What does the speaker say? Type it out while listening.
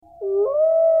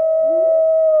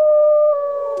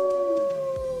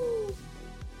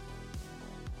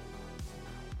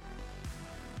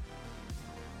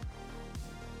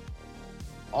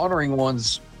honoring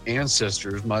one's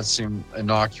ancestors might seem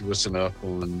innocuous enough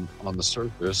on the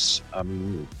surface. I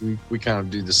mean, we kind of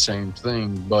do the same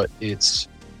thing, but it's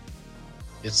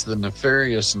the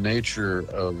nefarious nature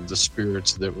of the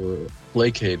spirits that were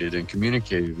placated and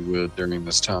communicated with during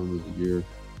this time of the year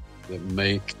that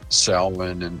make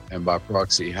Samhain and by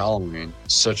proxy Halloween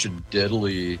such a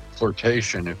deadly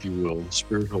flirtation, if you will,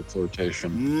 spiritual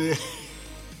flirtation.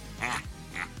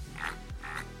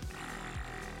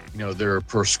 You know, there are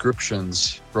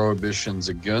prohibitions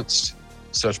against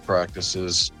such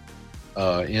practices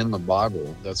in the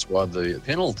Bible. That's why the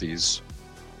penalties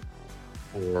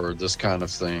for this kind of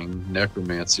thing,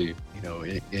 necromancy, you know,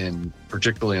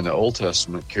 particularly in the Old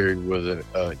Testament, carried with it,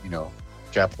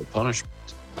 capital punishment.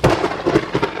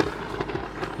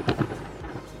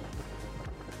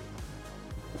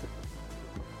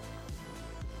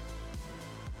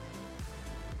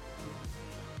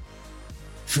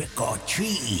 Trick or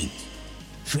treat,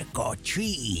 trick or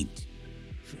treat,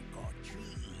 trick or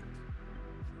treat.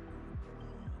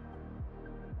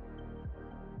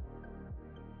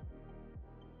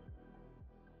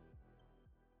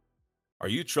 Are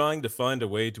you trying to find a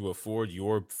way to afford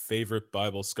your favorite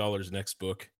Bible scholar's next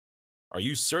book? Are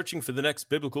you searching for the next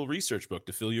biblical research book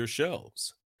to fill your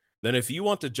shelves? Then if you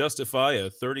want to justify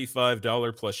a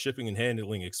 $35 plus shipping and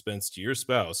handling expense to your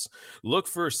spouse, look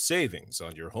for savings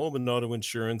on your home and auto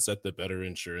insurance at the Better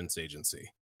Insurance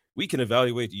Agency. We can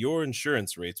evaluate your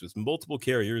insurance rates with multiple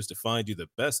carriers to find you the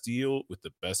best deal with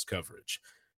the best coverage.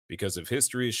 Because if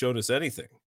history has shown us anything,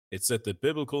 it's that the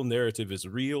biblical narrative is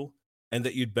real and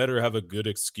that you'd better have a good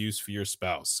excuse for your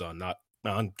spouse on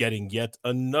getting yet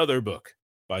another book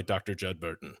by Dr. Judd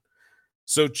Burton.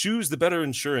 So choose the Better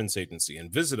Insurance Agency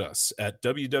and visit us at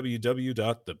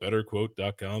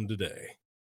www.thebetterquote.com today.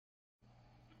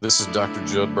 This is Dr.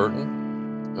 Judd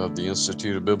Burton of the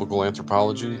Institute of Biblical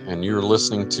Anthropology, and you're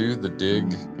listening to the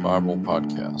Dig Bible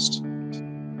Podcast.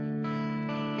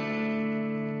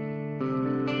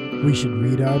 We should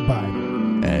read our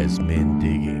Bible as men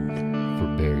digging for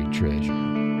buried treasure.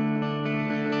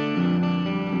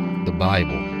 The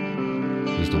Bible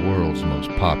is the world's most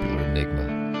popular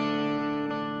enigma.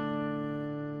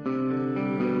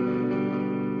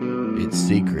 Its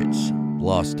secrets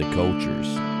lost to cultures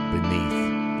beneath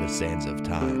the sands of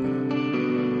time.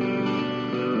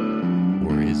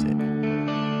 Or is it?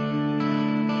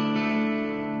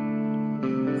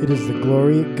 It is the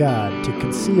glory of God to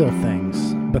conceal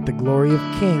things, but the glory of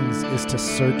kings is to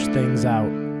search things out.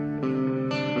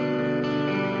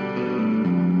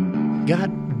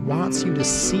 God wants you to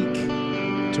seek,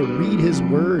 to read His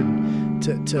Word,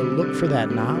 to look for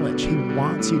that knowledge. He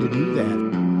wants you to do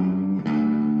that.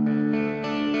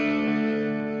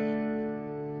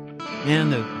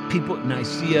 Man, the people at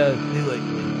Nicaea, they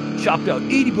chopped out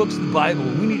 80 books of the Bible.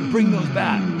 We need to bring those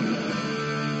back.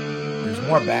 There's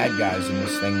more bad guys in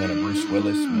this thing than a Bruce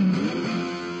Willis movie.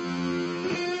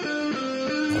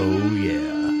 Oh, yeah.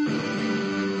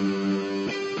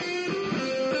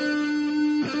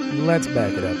 Let's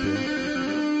back it up here.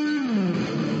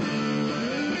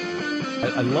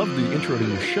 I love the intro to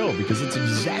your show because it's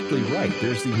exactly right.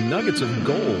 There's these nuggets of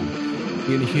gold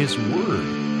in His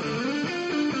Word.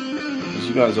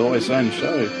 You guys always say in the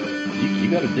show, you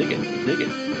got to dig it.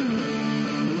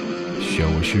 Show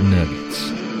us your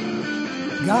nuggets.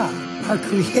 God, our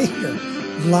Creator,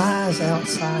 lies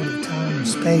outside of time and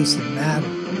space and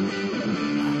matter.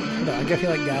 I feel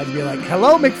like God'd be like,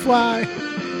 "Hello, McFly."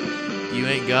 You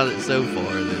ain't got it so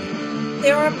far, then.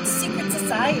 There are secret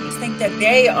societies think that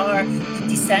they are the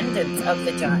descendants of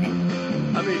the giant.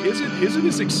 I mean, isn't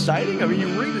this exciting? I mean, you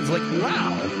read it, it's like,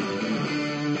 wow.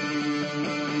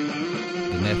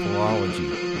 Nephrology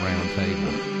round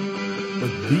table.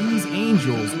 But these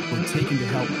angels were taken to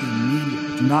help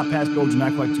immediately. Do not pass go, do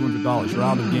not collect $200. You're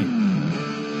out of the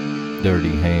game.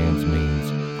 Dirty hands means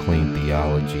clean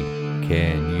theology.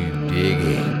 Can you dig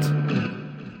it?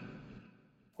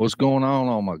 What's going on,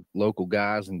 all my local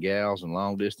guys and gals and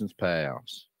long distance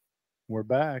pals? We're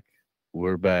back.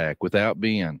 We're back without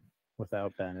Ben.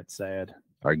 Without Ben, it's sad.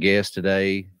 Our guest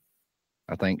today,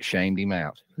 I think, shamed him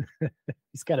out.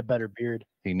 He's got a better beard.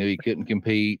 He knew he couldn't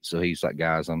compete, so he's like,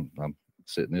 guys, I'm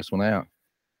sitting this one out.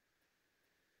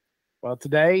 Well,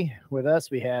 today with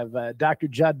us, we have Dr.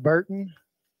 Judd Burton,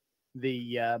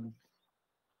 the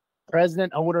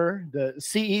president, owner, the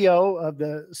CEO of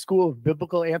the School of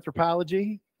Biblical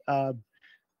Anthropology.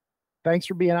 Thanks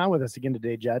for being on with us again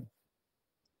today, Judd.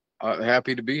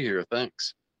 Happy to be here.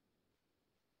 Thanks.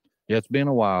 Yeah, it's been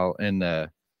a while. And I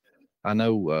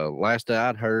know last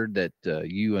I'd heard that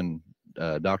you and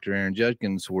Dr. Aaron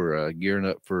Judkins were gearing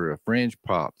up for a Fringe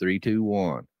Pop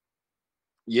 321.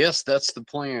 Yes, that's the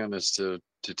plan, is to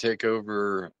take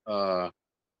over. That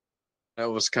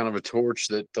was kind of a torch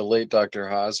that the late Dr.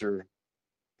 Heiser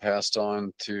passed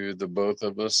on to the both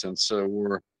of us, and so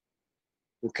we're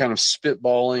kind of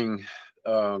spitballing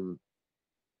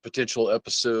potential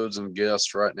episodes and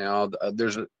guests right now.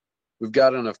 We've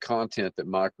got enough content that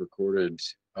Mike recorded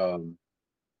a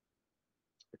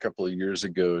couple of years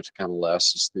ago to kind of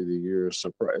last us through the year. So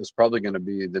it's probably going to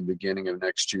be the beginning of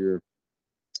next year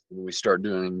when we start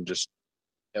doing just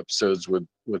episodes with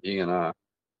he and I.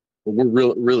 But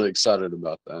we're really excited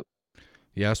about that.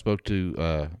 Yeah, I spoke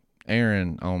to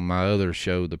Aaron on my other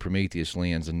show, the Prometheus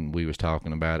Lens, and we was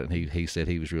talking about it, and he said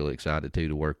he was really excited too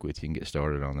to work with you and get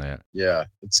started on that. Yeah,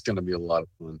 it's going to be a lot of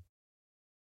fun.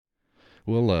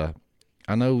 Well,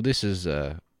 I know this is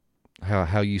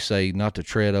how you say not to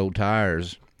tread old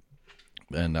tires,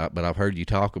 and but I've heard you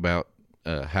talk about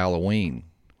Halloween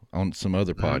on some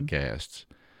other podcasts,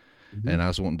 and I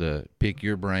was wanting to pick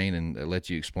your brain and let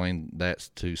you explain that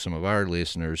to some of our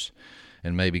listeners,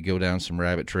 and maybe go down some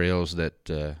rabbit trails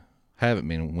that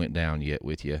haven't went down yet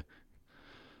with you.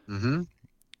 Mm-hmm.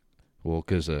 Well,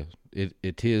 because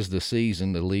it is the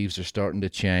season. The leaves are starting to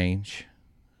change.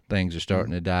 Things are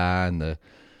starting to die, and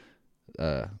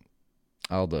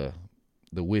all the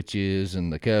witches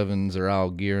and the covens are all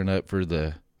gearing up for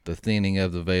the thinning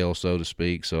of the veil, so to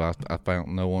speak. So I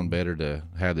found no one better to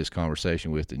have this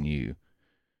conversation with than you.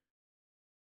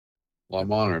 Well,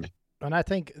 I'm honored. And I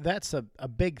think that's a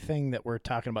big thing that we're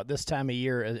talking about this time of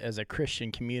year as a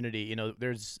Christian community. You know,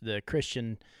 there's the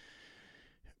Christian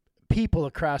people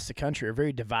across the country are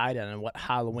very divided on what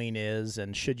Halloween is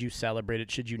and should you celebrate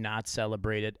it, should you not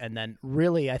celebrate it. And then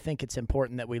really I think it's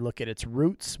important that we look at its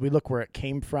roots. We look where it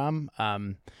came from,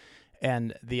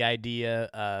 and the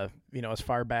idea, you know, as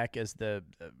far back as the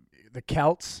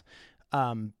Celts,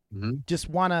 just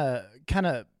want to kind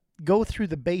of go through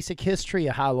the basic history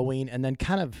of Halloween and then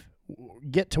kind of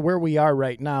get to where we are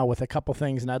right now with a couple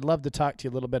things. And I'd love to talk to you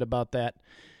a little bit about that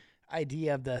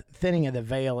idea of the thinning of the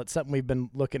veil. It's something we've been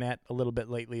looking at a little bit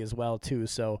lately as well too.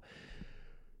 So,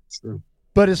 sure.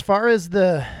 But as far as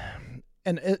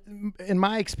in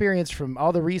my experience from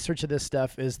all the research of this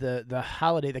stuff is the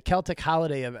holiday, the Celtic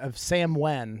holiday of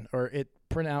Samhain, or it's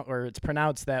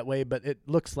pronounced that way, but it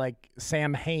looks like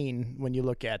Samhain when you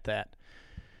look at that.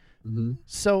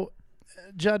 So,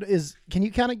 Judd, can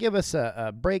you kind of give us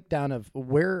a breakdown of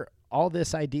where all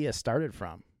this idea started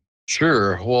from?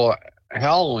 Sure. Well,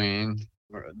 Halloween,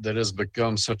 that has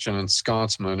become such an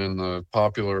ensconcement in the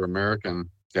popular American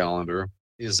calendar,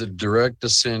 is a direct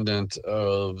descendant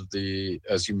of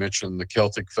as you mentioned, the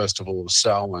Celtic festival of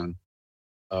Samhain,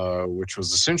 which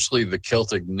was essentially the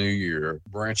Celtic New Year,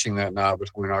 branching that night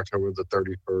between October the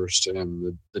 31st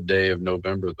and the day of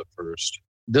November the 1st.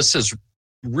 This is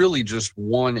really just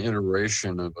one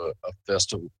iteration of a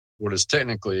festival, what is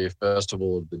technically a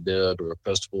festival of the dead or a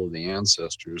festival of the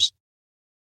ancestors.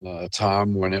 A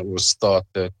time when it was thought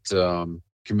that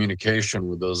communication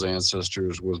with those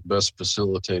ancestors was best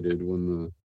facilitated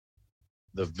when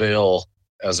the veil,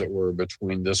 as it were,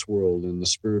 between this world and the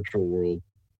spiritual world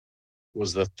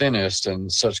was the thinnest,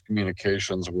 and such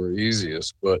communications were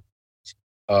easiest. But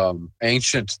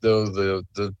ancient though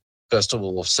the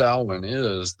festival of Samhain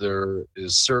is, there are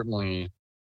certainly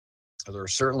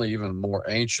even more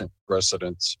ancient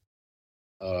precedents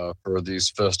for these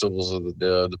festivals of the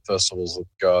dead, the festivals of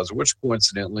the gods, which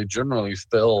coincidentally generally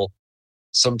fell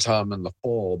sometime in the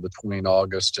fall between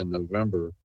August and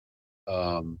November.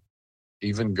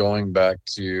 Even going back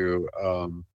to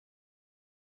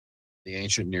the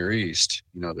ancient Near East,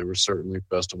 you know, there were certainly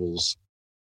festivals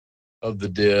of the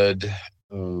dead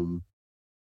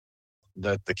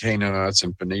that the Canaanites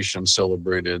and Phoenicians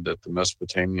celebrated, that the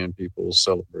Mesopotamian people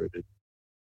celebrated.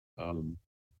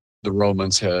 The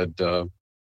Romans had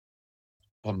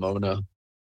Pomona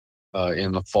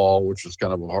in the fall, which was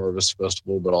kind of a harvest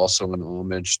festival, but also an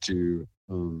homage to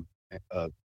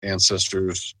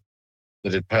ancestors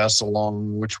that had passed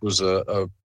along, which was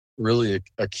really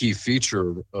a key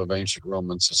feature of ancient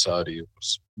Roman society. It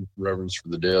was reverence for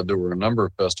the dead. There were a number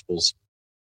of festivals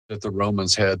that the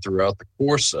Romans had throughout the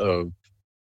course of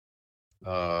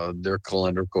their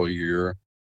calendrical year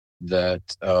that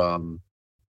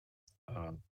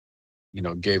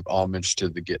gave homage to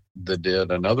the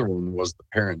dead. Another one was the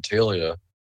Parentalia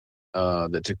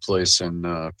that took place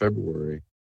in February.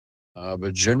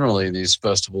 But generally, these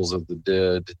festivals of the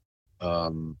dead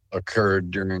occurred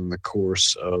during the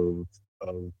course of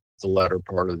the latter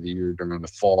part of the year, during the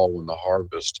fall when the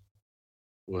harvest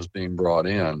was being brought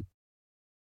in.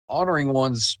 Honoring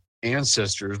one's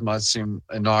ancestors might seem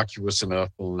innocuous enough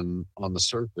on the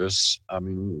surface. I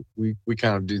mean, we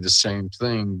kind of do the same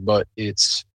thing, but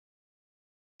it's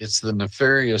the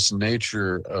nefarious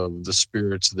nature of the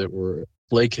spirits that were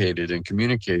placated and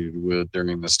communicated with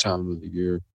during this time of the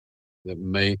year that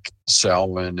make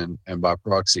Samhain and by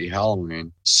proxy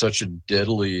Halloween such a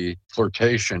deadly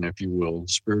flirtation, if you will,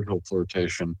 spiritual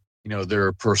flirtation. You know, there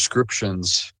are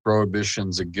prohibitions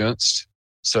against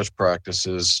such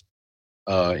practices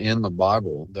in the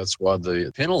Bible. That's why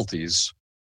the penalties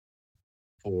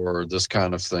for this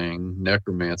kind of thing,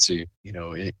 necromancy, you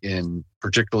know, in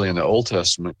particularly in the Old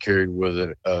Testament, carried with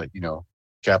it,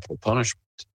 capital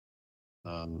punishment,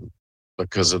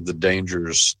 because of the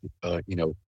dangers,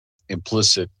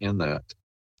 implicit in that.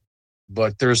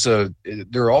 But there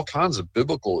are all kinds of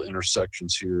biblical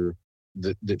intersections here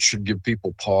that should give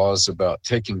people pause about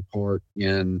taking part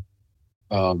in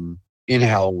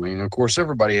Halloween. Of course,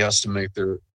 everybody has to make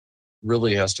their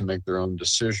own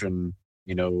decision.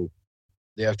 You know,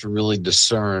 they have to really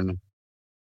discern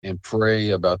and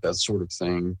pray about that sort of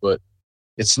thing. But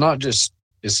it's not just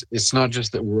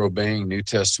that we're obeying New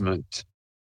Testament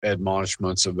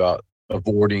admonishments about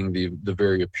avoiding the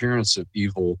very appearance of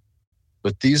evil,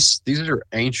 but these are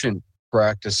ancient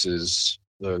practices,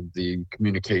 the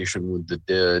communication with the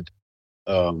dead,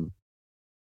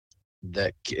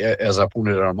 that, as I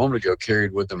pointed out a moment ago,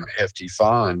 carried with them a hefty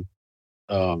fine,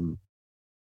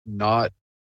 not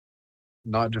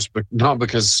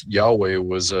because Yahweh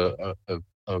was an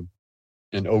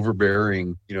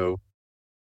overbearing,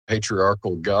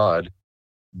 patriarchal God,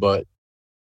 but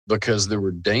because there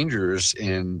were dangers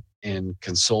in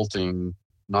consulting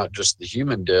not just the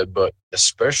human dead, but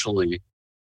especially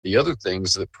the other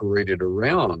things that paraded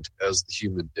around as the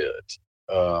human dead,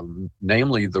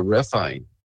 namely the Rephaim,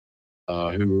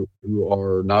 who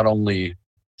are not only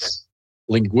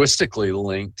linguistically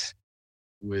linked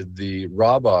with the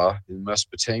Rabbah in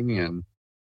Mesopotamian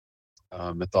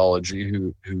mythology,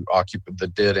 who occupied the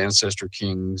dead ancestor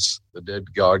kings, the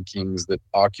dead god kings that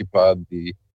occupied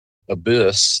the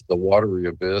abyss, the watery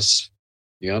abyss,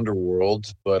 the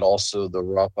underworld, but also the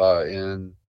Rapha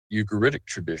in Ugaritic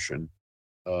tradition,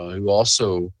 who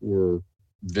also were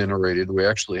venerated. We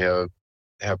actually have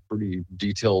pretty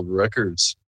detailed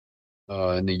records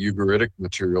in the Ugaritic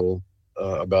material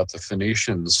about the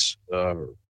Phoenicians'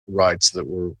 rites that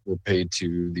were paid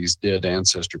to these dead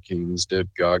ancestor kings, dead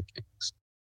god kings.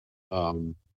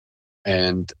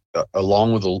 And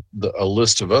along with a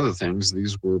list of other things,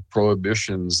 these were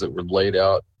prohibitions that were laid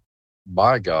out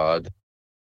by God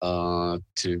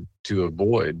to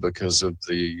avoid because of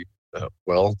the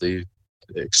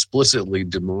explicitly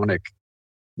demonic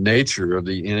nature of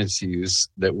the entities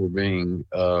that were being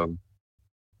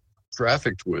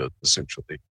trafficked with,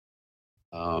 essentially.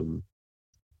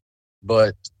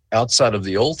 But outside of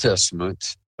the Old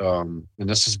Testament, and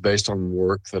this is based on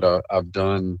work that I've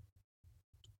done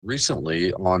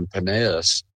recently on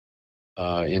Peneus,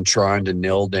 in trying to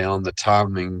nail down the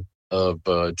timing of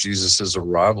Jesus's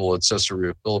arrival at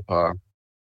Caesarea Philippi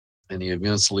and the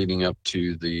events leading up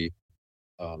to the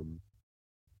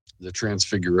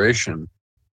Transfiguration.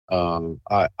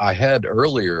 I had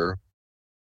earlier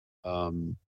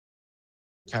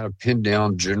kind of pinned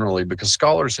down generally, because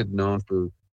scholars had known for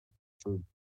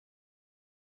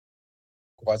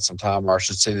quite some time, or I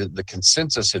should say that the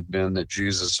consensus had been that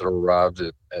Jesus had arrived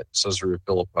at Caesarea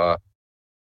Philippi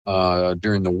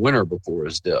during the winter before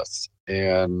his death.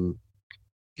 And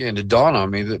again, it dawned on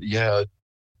me that you had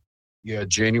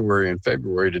January and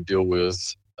February to deal with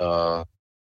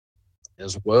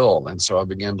as well. And so I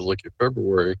began to look at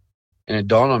February, and it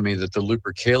dawned on me that the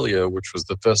Lupercalia, which was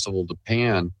the festival to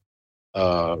Pan,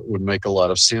 would make a lot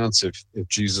of sense if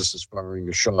Jesus is firing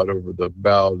a shot over the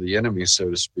bow of the enemy, so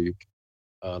to speak.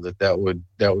 That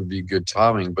would be good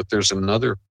timing. But there's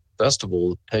another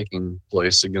festival taking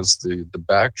place against the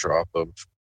backdrop of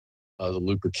the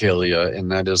Lupercalia,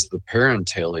 and that is the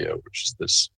Parentalia, which is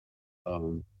this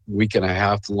week and a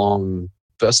half long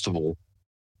festival,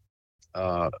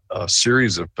 a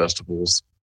series of festivals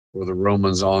where the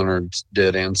Romans honored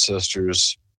dead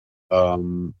ancestors.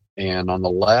 And on the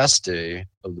last day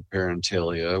of the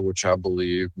Parentalia, which I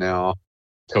believe now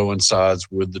coincides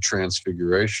with the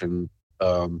Transfiguration,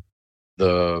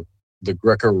 the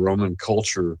Greco-Roman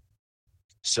culture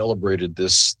celebrated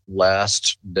this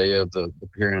last day of the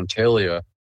Parentalia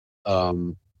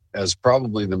as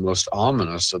probably the most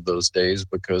ominous of those days,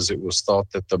 because it was thought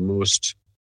that the most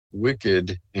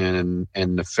wicked and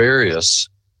nefarious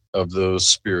of those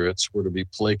spirits were to be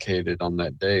placated on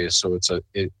that day. So it's a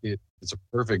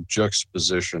perfect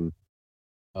juxtaposition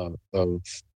of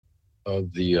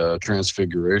the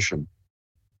Transfiguration.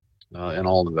 and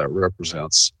all that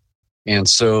represents. And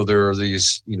so there are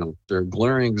these, there are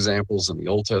glaring examples in the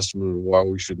Old Testament of why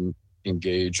we shouldn't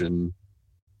engage in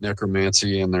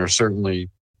necromancy, and there are certainly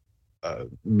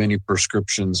many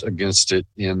prescriptions against it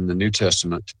in the New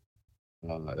Testament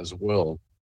as well.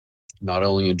 Not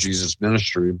only in Jesus'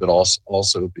 ministry, but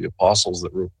also the apostles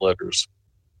that wrote letters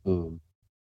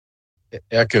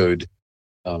echoed,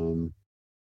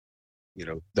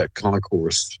 that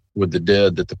concourse with the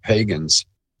dead that the pagans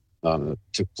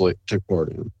took part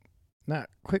in. Now,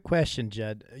 quick question,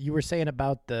 Judd. You were saying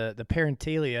about the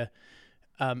parentalia.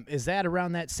 Is that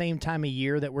around that same time of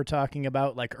year that we're talking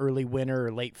about, like early winter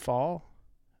or late fall?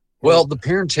 Well, the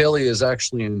parentalia is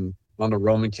actually on the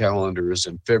Roman calendar is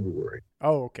in February.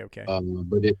 Oh, okay.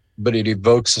 But it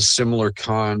evokes a similar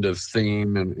kind of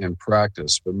theme and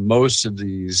practice. But most of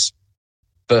these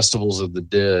festivals of the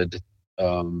dead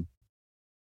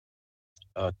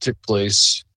took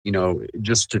place,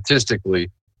 just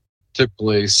statistically, took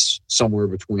place somewhere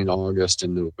between August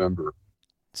and November.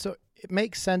 So it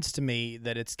makes sense to me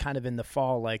that it's kind of in the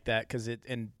fall like that, because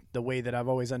and the way that I've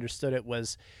always understood it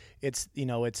was, it's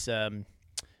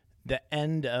the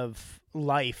end of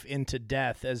life into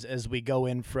death as we go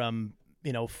in from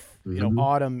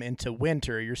autumn into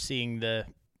winter. You're seeing the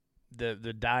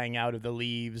dying out of the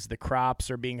leaves, the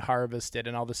crops are being harvested,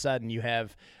 and all of a sudden you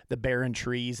have the barren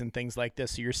trees and things like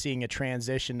this. So you're seeing a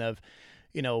transition of,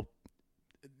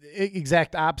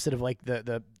 exact opposite of like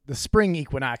the spring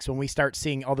equinox, when we start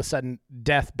seeing all of a sudden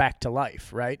death back to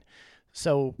life, right?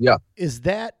 So yeah, is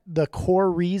that the core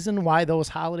reason why those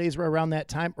holidays were around that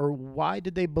time, or why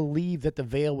did they believe that the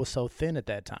veil was so thin at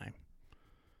that time?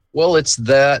 Well, it's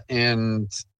that, and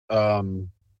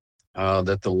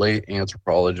that the late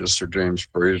anthropologist Sir James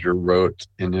Frazer wrote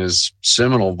in his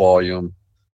seminal volume,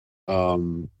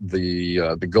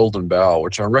 the Golden Bough,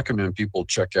 which I recommend people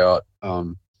check out.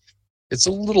 It's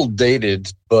a little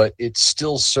dated, but it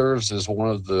still serves as one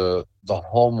of the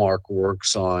hallmark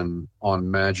works on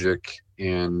magic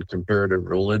and comparative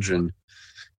religion.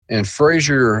 And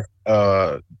Frazer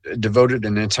devoted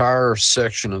an entire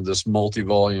section of this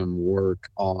multi-volume work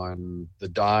on the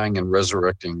dying and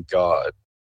resurrecting God,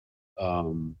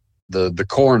 the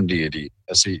corn deity,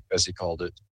 as he called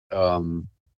it,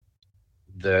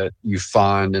 that you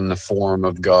find in the form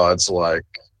of gods like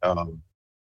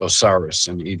Osiris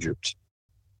in Egypt,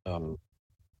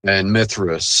 and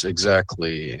Mithras,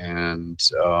 exactly, and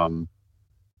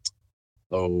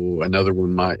another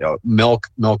one might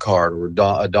Melkart or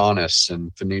Adonis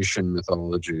in Phoenician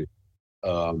mythology.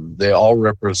 They all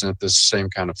represent this same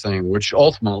kind of thing, which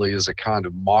ultimately is a kind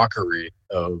of mockery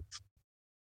of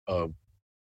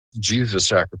Jesus'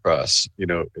 sacrifice.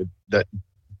 That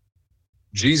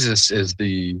Jesus is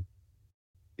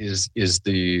as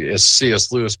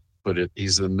C.S. Lewis put it,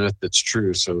 he's the myth that's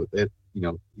true. So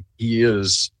he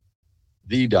is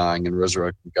the dying and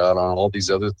resurrected God. On all these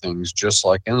other things, just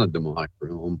like in the demonic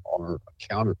realm, are a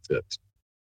counterfeit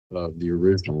of the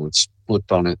original. It's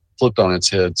flipped on its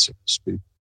head, so to speak.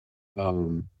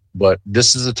 But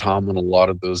this is a time when a lot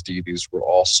of those deities were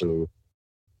also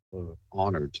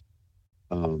honored.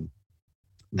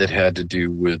 That had to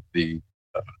do with the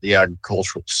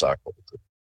agricultural cycle, the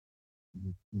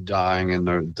dying and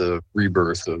the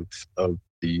rebirth of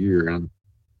the year, and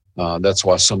that's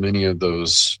why so many of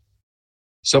these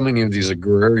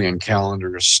agrarian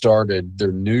calendars started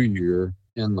their new year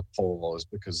in the fall, is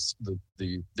because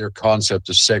their concept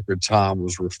of sacred time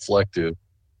was reflective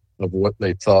of what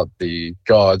they thought the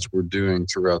gods were doing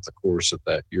throughout the course of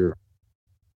that year.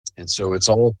 And so it's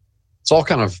all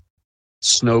kind of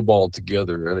snowballed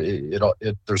together.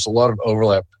 There's a lot of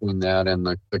overlap between that and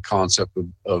the concept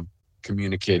of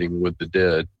communicating with the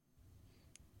dead.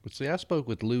 But see, I spoke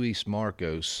with Luis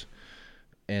Marcos,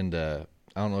 and I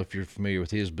don't know if you're familiar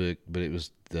with his book, but it was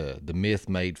the Myth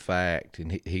Made Fact,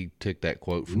 and he took that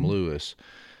quote from Lewis,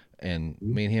 and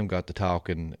me and him got to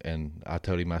talking, and I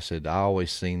told him, I said, I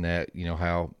always seen that,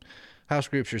 how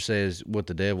Scripture says what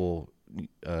the devil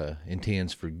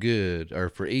intends for good or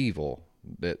for evil,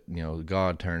 that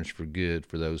God turns for good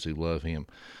for those who love him.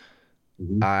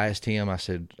 I asked him, I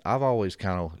said, I've always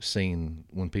kind of seen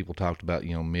when people talked about,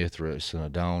 Mithras and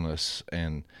Adonis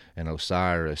and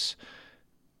Osiris,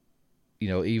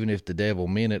 even if the devil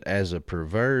meant it as a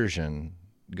perversion,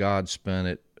 God spun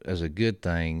it as a good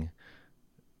thing,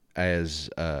 as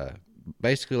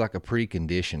basically like a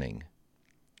preconditioning.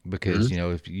 Because,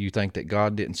 if you think that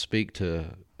God didn't speak to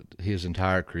his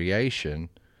entire creation,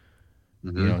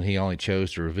 and he only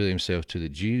chose to reveal himself to the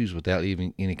Jews without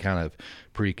even any kind of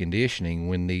preconditioning.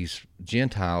 When these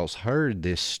Gentiles heard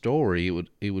this story,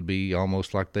 it would be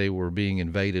almost like they were being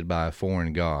invaded by a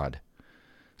foreign god.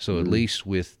 So at least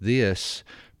with this,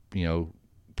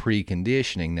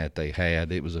 preconditioning that they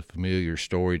had, it was a familiar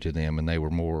story to them, and they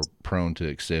were more prone to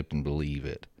accept and believe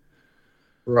it.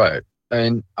 Right.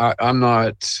 And I'm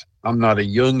not a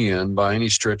Jungian by any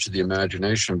stretch of the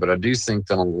imagination, but I do think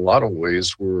that in a lot of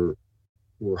ways we're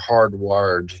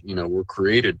hardwired, we're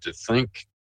created to think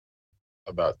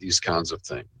about these kinds of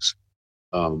things.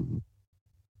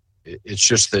 It's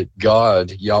just that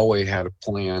God, Yahweh, had a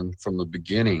plan from the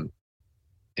beginning,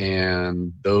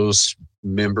 and those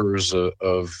members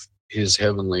of his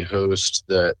heavenly host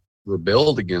that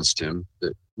rebelled against him,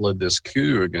 that led this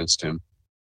coup against him,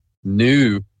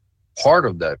 knew part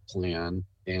of that plan,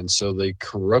 and so they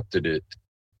corrupted it,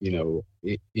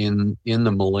 in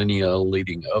the millennia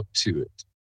leading up to it.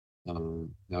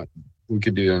 Now, we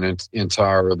could do an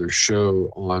entire other show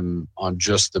on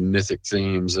just the mythic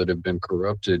themes that have been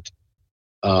corrupted,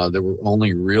 that were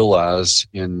only realized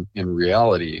in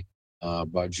reality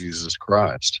by Jesus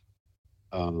Christ.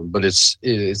 But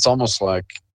it's almost like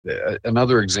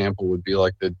another example would be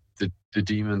like the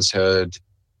demons had,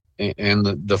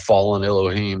 and the fallen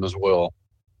Elohim as well,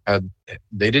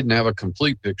 they didn't have a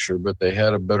complete picture, but they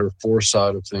had a better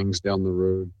foresight of things down the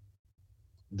road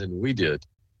than we did.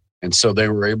 And so they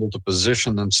were able to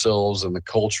position themselves in the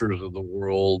cultures of the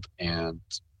world and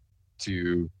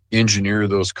to engineer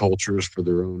those cultures for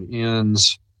their own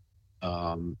ends,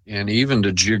 and even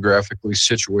to geographically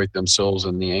situate themselves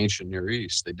in the ancient Near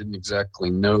East. They didn't exactly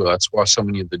know. That's why so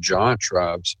many of the giant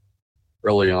tribes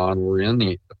early on were in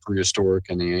the prehistoric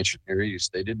and the ancient Near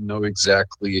East. They didn't know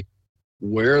exactly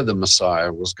where the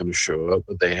Messiah was going to show up,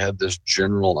 but they had this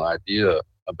general idea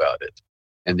about it.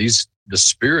 And the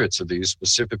spirits of these,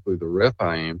 specifically the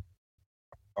Rephaim,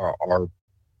 are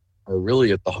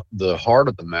really at the heart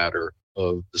of the matter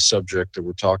of the subject that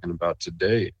we're talking about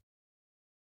today.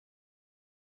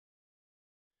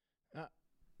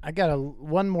 I got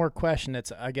one more question.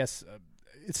 It's, I guess,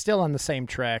 it's still on the same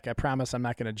track. I promise I'm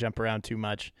not going to jump around too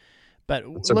much. But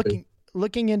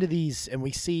looking into these, and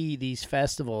we see these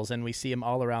festivals, and we see them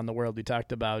all around the world. We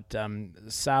talked about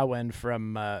Samhain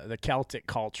from the Celtic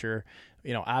culture.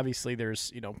 Obviously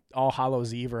there's, All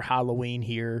Hallows Eve or Halloween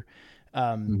here.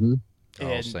 All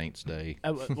Saints Day.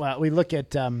 Well, we look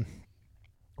at,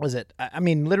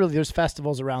 literally there's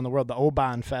festivals around the world. The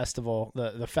Oban Festival,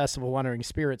 the Festival of Wandering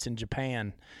Spirits in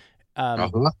Japan,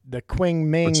 the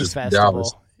Qingming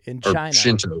Festival in China.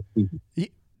 Shinto.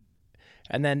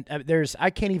 And then I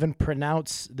can't even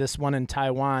pronounce this one in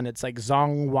Taiwan. It's like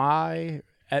Zhonghua,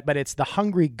 but it's the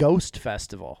Hungry Ghost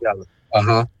Festival.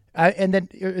 Yeah. And then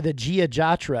the Jia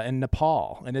Jatra in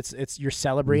Nepal, and it's you're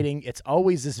celebrating. It's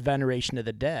always this veneration of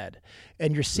the dead,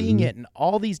 and you're seeing it in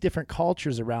all these different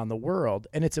cultures around the world,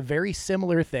 and it's a very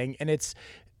similar thing. And it's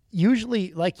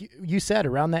usually, like you said,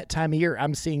 around that time of year,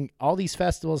 I'm seeing all these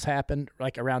festivals happen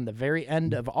like around the very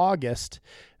end of August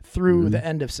through the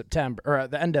end of September, or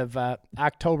the end of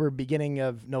October, beginning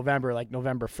of November, like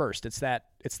November 1st.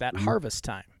 It's that harvest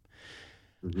time.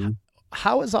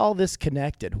 How is all this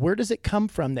connected? Where does it come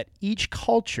from that each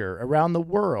culture around the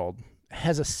world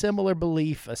has a similar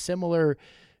belief, a similar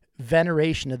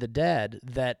veneration of the dead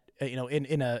that,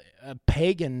 in a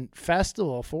pagan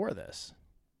festival for this?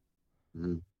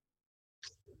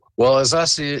 Well, as I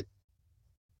see it,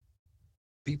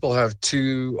 people have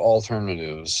two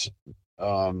alternatives.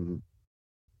 There's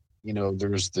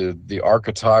the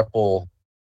archetypal,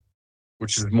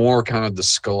 which is more kind of the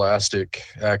scholastic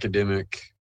academic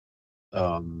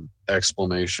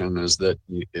explanation, is that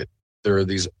there are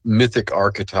these mythic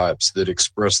archetypes that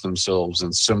express themselves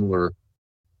in similar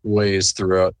ways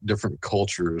throughout different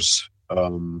cultures,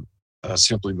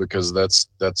 simply because that's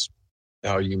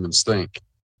how humans think.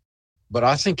 But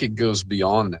I think it goes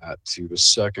beyond that to a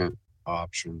second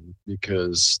option,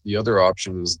 because the other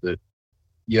option is that,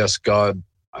 yes, God,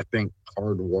 I think,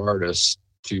 hardwired us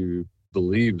to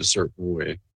believe a certain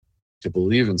way, to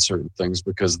believe in certain things,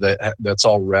 because that's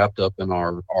all wrapped up in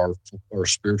our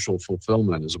spiritual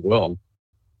fulfillment as well.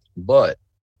 But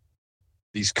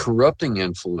these corrupting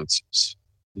influences,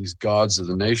 these gods of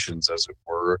the nations, as it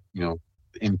were,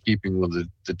 in keeping with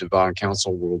the divine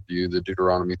council worldview, the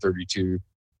Deuteronomy 32,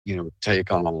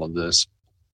 take on all of this,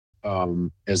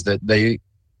 is that they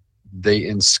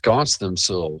ensconce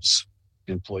themselves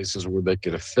in places where they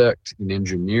could affect and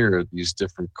engineer these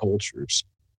different cultures,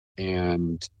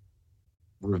 and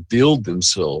revealed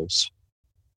themselves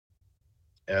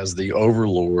as the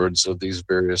overlords of these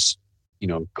various,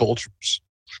 cultures.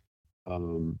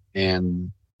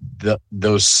 And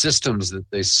those systems that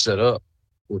they set up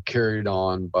were carried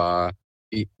on by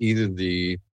either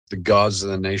the gods of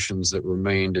the nations that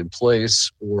remained in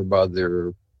place, or by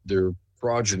their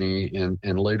progeny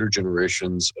and later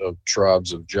generations of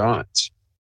tribes of giants.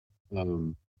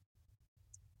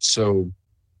 So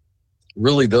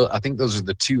really, I think those are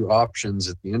the two options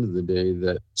at the end of the day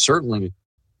that certainly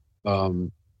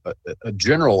a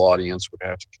general audience would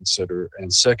have to consider.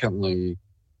 And secondly,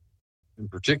 in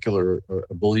particular,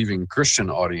 a believing Christian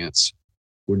audience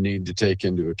would need to take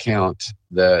into account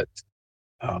that,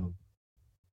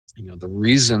 the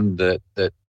reason that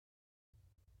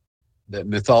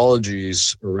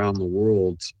mythologies around the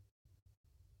world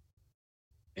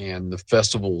and the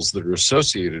festivals that are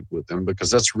associated with them,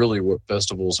 because that's really what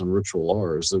festivals and ritual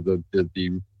are, is they're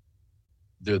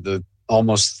the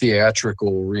almost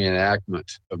theatrical reenactment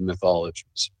of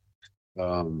mythologies.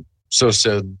 So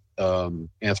said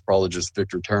anthropologist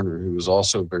Victor Turner, who was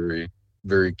also very,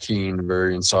 very keen,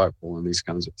 very insightful in these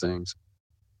kinds of things.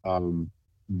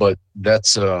 But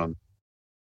that's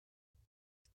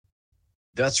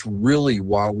really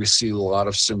why we see a lot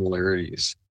of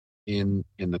similarities in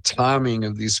the timing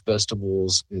of these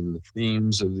festivals, in the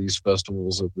themes of these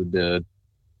festivals of the dead,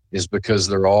 is because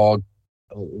a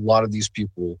lot of these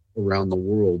people around the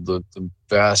world, the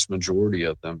vast majority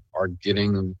of them, are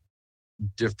getting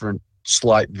different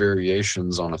slight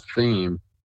variations on a theme,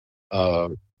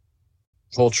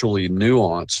 culturally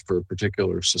nuanced for a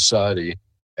particular society,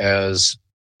 as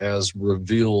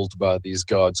revealed by these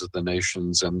gods of the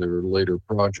nations and their later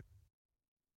projects.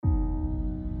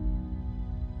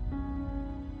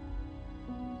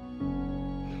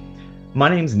 My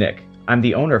name's Nick. I'm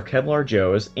the owner of Kevlar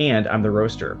Joe's, and I'm the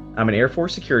roaster. I'm an Air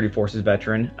Force Security Forces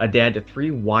veteran, a dad to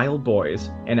 3 wild boys,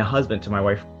 and a husband to my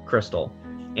wife, Crystal,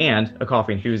 and a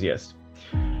coffee enthusiast.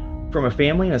 From a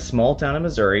family in a small town in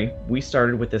Missouri, we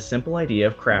started with the simple idea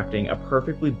of crafting a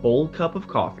perfectly bold cup of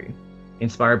coffee.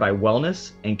 Inspired by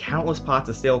wellness and countless pots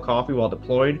of stale coffee while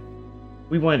deployed,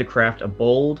 we wanted to craft a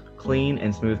bold, clean,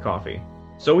 and smooth coffee.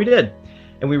 So we did.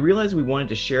 And we realized we wanted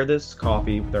to share this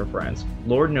coffee with our friends.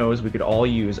 Lord knows we could all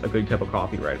use a good cup of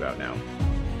coffee right about now.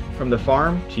 From the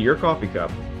farm to your coffee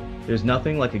cup, there's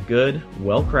nothing like a good,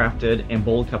 well-crafted, and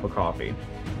bold cup of coffee.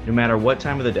 No matter what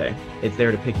time of the day, it's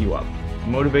there to pick you up,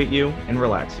 motivate you, and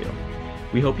relax you.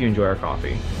 We hope you enjoy our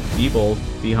coffee. Be bold,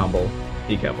 be humble,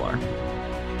 be Kevlar.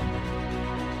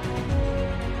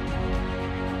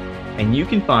 And you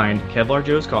can find Kevlar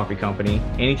Joe's Coffee Company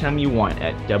anytime you want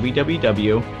at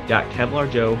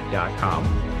www.kevlarjoe.com.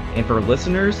 And for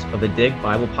listeners of the Dig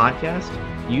Bible Podcast,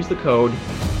 use the code,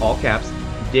 all caps,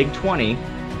 DIG20,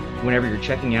 whenever you're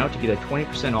checking out to get a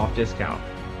 20% off discount.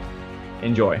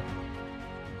 Enjoy.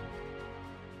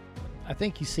 I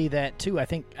think you see that too. I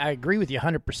agree with you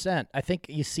 100%. I think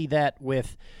you see that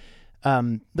with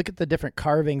look at the different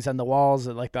carvings on the walls,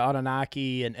 like the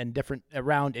Anunnaki and different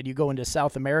around, and you go into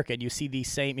South America and you see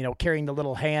these same, carrying the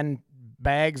little hand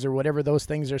bags or whatever those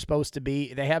things are supposed to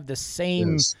be. They have the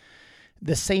same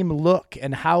look,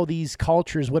 and how these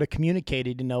cultures would have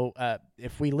communicated.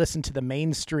 If we listen to the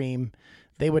mainstream,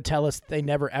 they would tell us they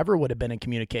never ever would have been in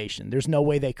communication. There's no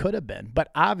way they could have been.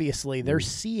 But obviously they're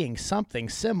seeing something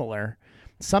similar.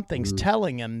 Something's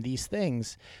telling them these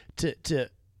things to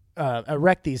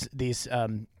erect these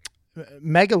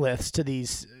megaliths to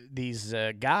these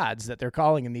gods that they're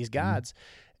calling them these gods,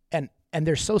 and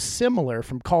they're so similar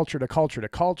from culture to culture to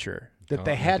culture that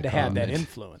they had to have that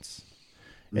influence.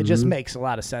 It just makes a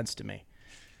lot of sense to me.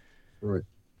 Right.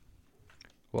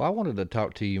 Well, I wanted to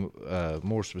talk to you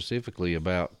more specifically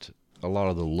about a lot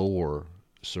of the lore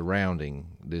surrounding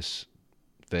this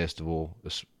festival,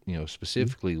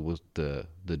 specifically with the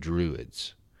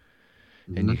Druids.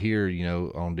 And you hear,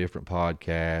 on different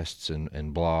podcasts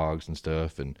and blogs and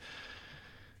stuff, and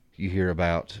you hear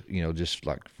about, just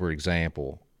like, for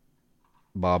example,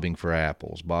 bobbing for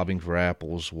apples. Bobbing for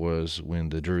apples was when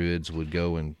the Druids would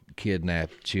go and kidnap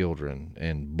children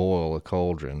and boil a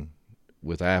cauldron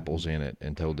with apples in it,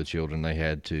 and told the children they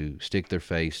had to stick their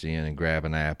face in and grab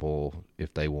an apple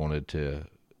if they wanted to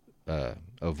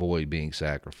avoid being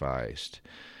sacrificed.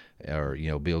 Or,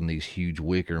 building these huge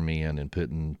wicker men and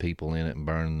putting people in it and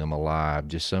burning them alive.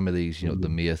 Just some of these, the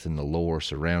myth and the lore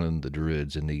surrounding the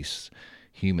Druids and these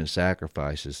human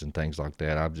sacrifices and things like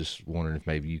that. I'm just wondering if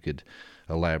maybe you could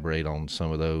elaborate on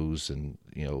some of those and,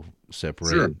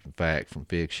 separate fact from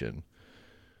fiction.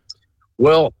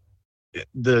 Well,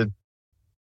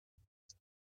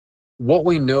 what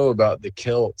we know about the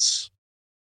Celts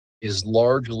is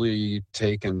largely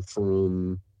taken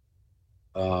from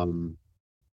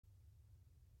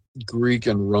Greek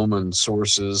and Roman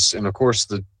sources, and of course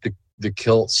the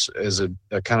Celts as a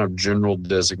kind of general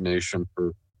designation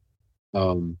for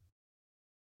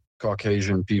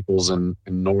Caucasian peoples in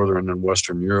Northern and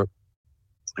Western Europe.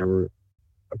 There were,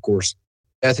 of course,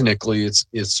 ethnically, it's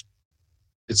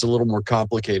a little more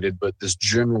complicated, but this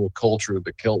general culture of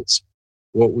the Celts,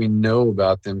 what we know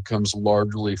about them comes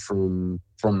largely from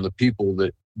the people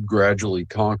that gradually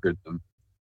conquered them.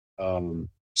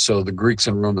 So the Greeks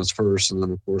and Romans first, and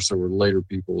then of course there were later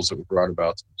peoples that were brought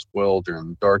about as well during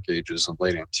the Dark Ages and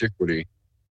late antiquity.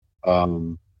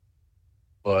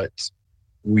 But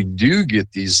we do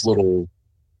get these little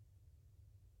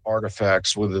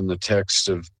artifacts within the text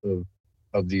of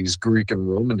these Greek and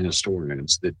Roman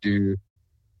historians that do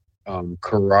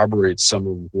corroborate some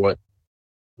of what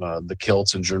the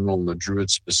Celts in general and the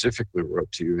Druids specifically were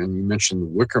up to. And you mentioned the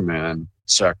Wicker Man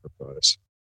sacrifice,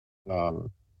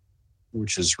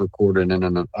 which is recorded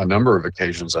in a number of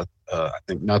occasions. I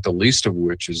think not the least of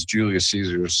which is Julius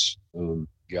Caesar's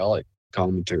Gallic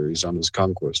commentaries on his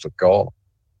conquest of Gaul.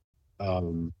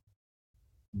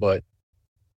 But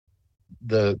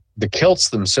the Celts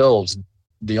themselves,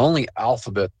 the only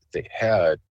alphabet that they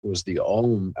had was the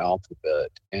Ogham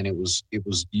alphabet, and it was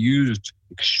used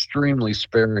extremely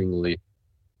sparingly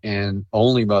and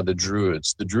only by the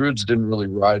Druids. The Druids didn't really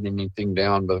write anything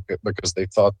down because they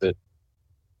thought that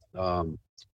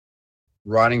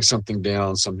writing something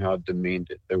down somehow demeaned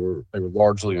it. They were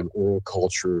largely an oral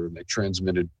culture, and they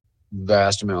transmitted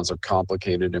vast amounts of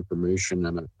complicated information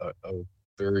and a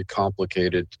very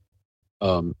complicated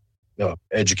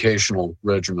educational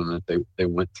regimen that they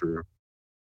went through,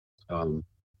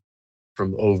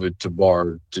 from Ovid to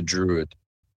Bard to Druid.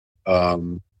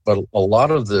 But a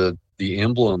lot of the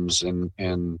emblems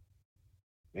and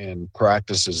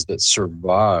practices that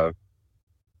survive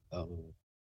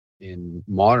in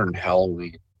modern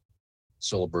Halloween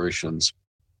celebrations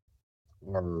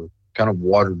are kind of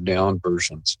watered down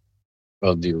versions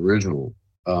of the original.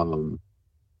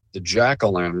 The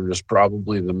jack-o'-lantern is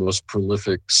probably the most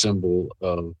prolific symbol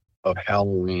of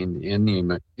Halloween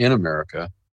in America.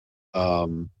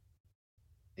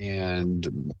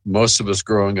 And most of us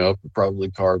growing up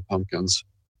probably carved pumpkins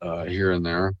here and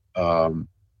there.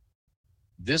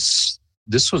 This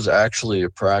was actually a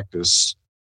practice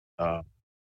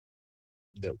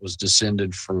that was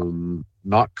descended from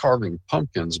not carving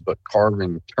pumpkins, but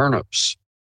carving turnips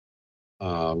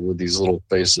with these little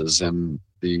faces. And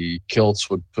the Celts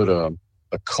would put a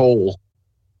coal,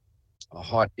 a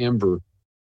hot ember,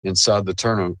 inside the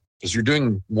turnip, because you're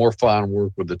doing more fine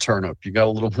work with the turnip. You got a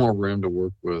little more room to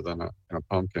work with than a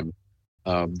pumpkin.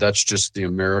 That's just the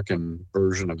American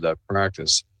version of that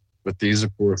practice. But these,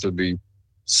 of course, would be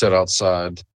set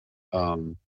outside.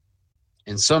 In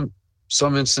some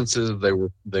instances, they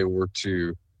were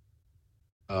to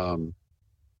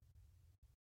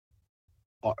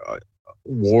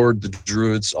ward the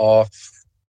Druids off.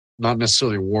 Not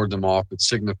necessarily ward them off, but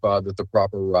signify that the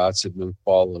proper rites had been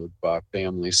followed by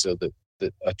family, so that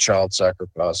a child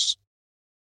sacrifice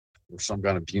or some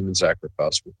kind of human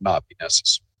sacrifice would not be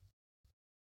necessary.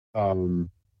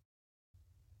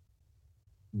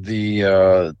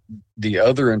 The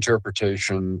other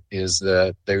interpretation is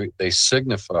that they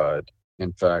signified,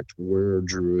 in fact, where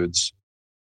Druids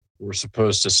were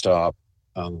supposed to stop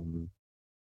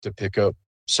to pick up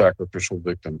sacrificial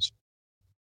victims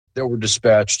that were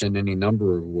dispatched in any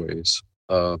number of ways,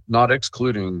 not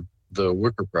excluding the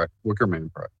Wicker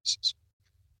Man practices.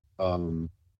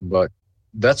 But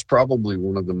that's probably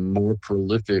one of the more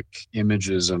prolific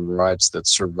images and rites that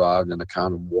survived in a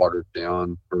kind of watered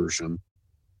down version.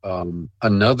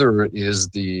 Another is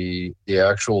the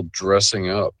actual dressing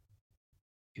up.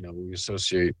 We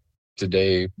associate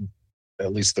today,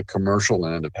 at least the commercial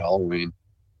end of Halloween,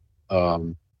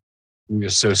 we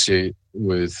associate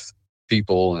with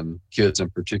people and kids in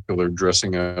particular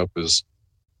dressing up as,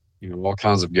 all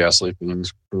kinds of ghastly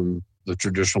things, from the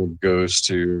traditional ghosts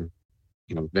to,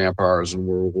 vampires and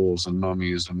werewolves and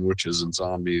mummies and witches and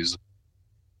zombies,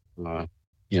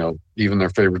 even their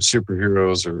favorite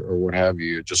superheroes or what have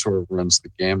you. It just sort of runs the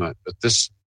gamut. But this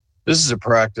is a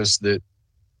practice that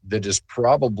is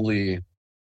probably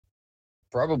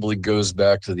goes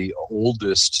back to the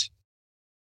oldest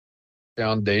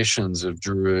foundations of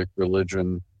Druidic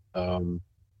religion,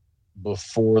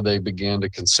 before they began to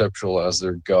conceptualize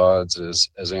their gods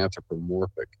as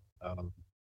anthropomorphic.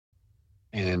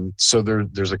 And so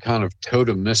there's a kind of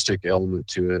totemistic element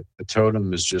to it. A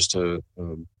totem is just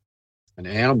an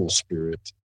animal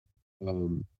spirit.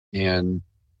 And in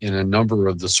a number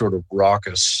of the sort of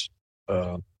raucous,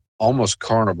 almost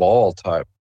carnival type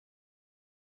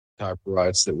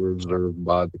rites that were observed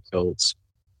by the Celts,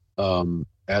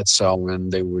 at Samhain,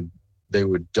 they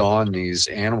would don these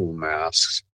animal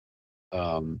masks,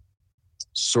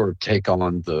 sort of take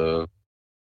on the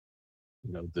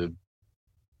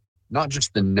not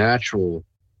just the natural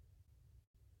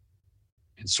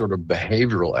sort of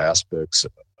behavioral aspects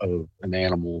of an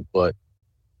animal, but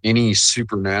any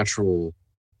supernatural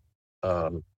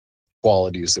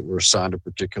qualities that were assigned to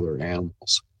particular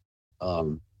animals.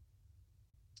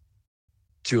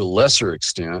 To a lesser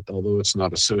extent, although it's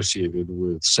not associated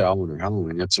with Samhain or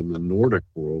Halloween, it's in the Nordic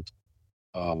world.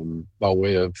 By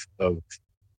way of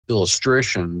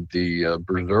illustration, the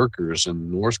berserkers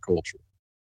in Norse culture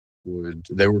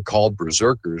they were called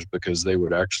berserkers because they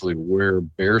would actually wear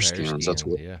bear skins. That's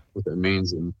what that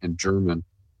means in German,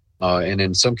 and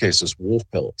in some cases wolf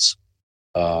pelts.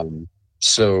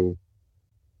 So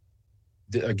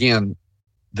again,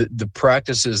 the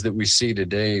practices that we see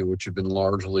today, which have been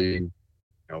largely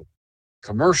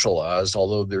commercialized,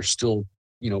 although they're still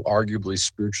arguably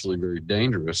spiritually very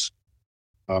dangerous,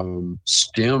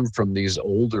 stem from these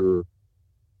older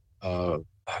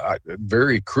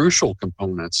very crucial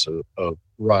components of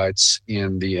rites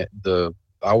in the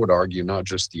I would argue not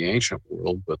just the ancient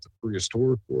world but the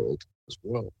prehistoric world as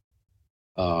well.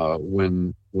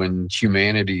 When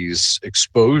humanity's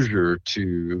exposure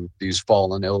to these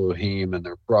fallen Elohim and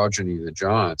their progeny, the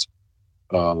giants,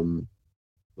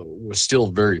 was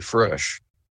still very fresh.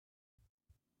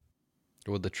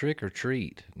 Well, the trick or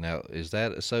treat, now, is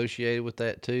that associated with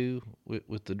that too,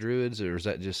 with the Druids, or is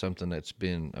that just something that's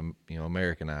been,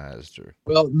 Americanized? Or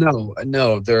well,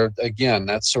 no, there again,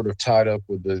 that's sort of tied up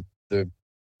with the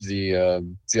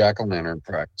jack-o'-lantern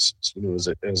practices.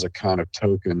 As a kind of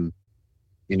token,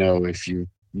 if you've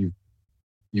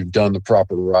done the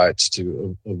proper rites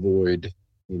to avoid,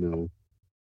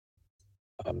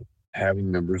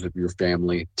 having members of your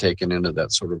family taken into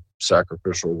that sort of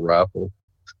sacrificial raffle.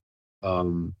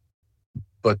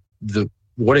 But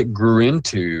what it grew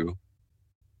into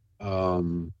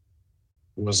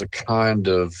was a kind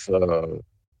of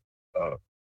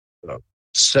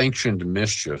sanctioned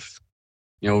mischief.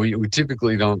 We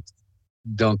typically don't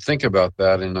think about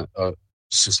that in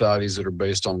societies that are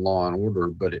based on law and order,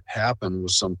 but it happened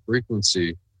with some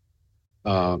frequency,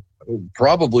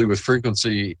 probably with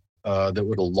frequency that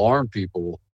would alarm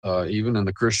people, even in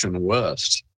the Christian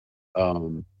West. I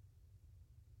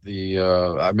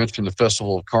mentioned the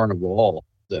Festival of Carnival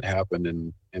that happened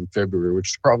in February,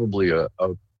 which is probably a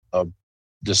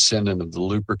descendant of the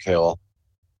Lupercal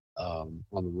on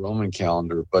the Roman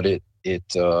calendar, but it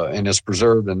and it's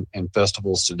preserved in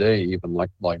festivals today, even like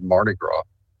Mardi Gras.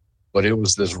 But it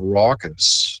was this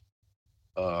raucous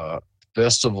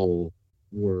festival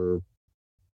where,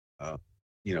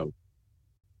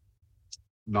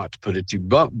 not to put it too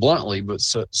bluntly, but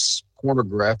such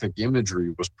pornographic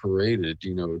imagery was paraded,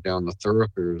 down the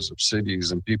thoroughfares of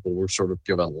cities, and people were sort of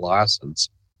given license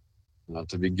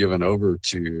to be given over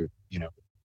to,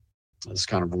 this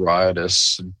kind of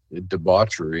riotous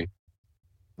debauchery.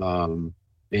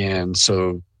 And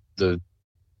so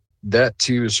that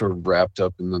too is sort of wrapped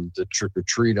up in the trick or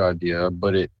treat idea,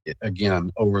 but it again,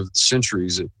 over the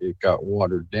centuries, it got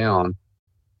watered down.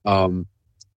 When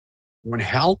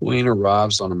Halloween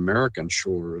arrives on American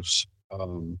shores,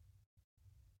 really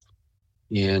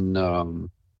in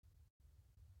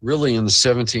the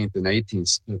 17th and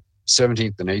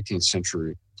 18th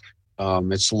century,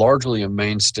 it's largely a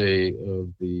mainstay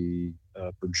of the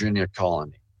Virginia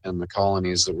colony and the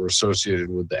colonies that were associated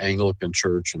with the Anglican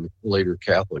Church and later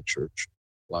Catholic Church,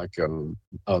 like the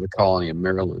colony in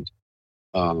Maryland.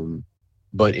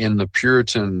 But in the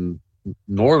Puritan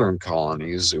northern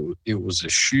colonies, it was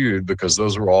eschewed because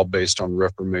those were all based on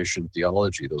Reformation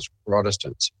theology, those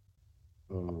Protestants.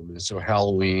 And so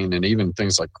Halloween and even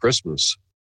things like Christmas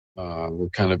were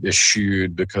kind of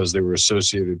eschewed because they were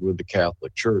associated with the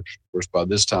Catholic Church. Of course, by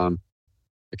this time,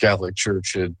 the Catholic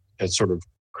Church had sort of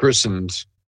christened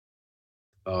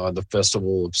the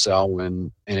festival of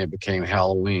Samhain, and it became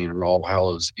Halloween, or All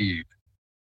Hallows Eve.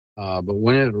 But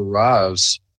when it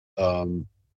arrives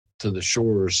to the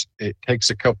shores, it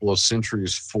takes a couple of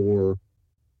centuries for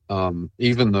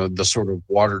even the sort of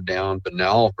watered down,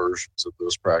 banal versions of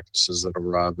those practices that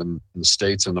arrive in the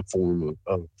States in the form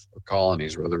of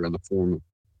colonies, rather in the form of,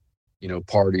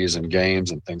 parties and games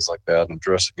and things like that, and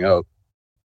dressing up.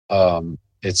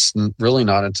 It's really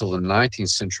not until the 19th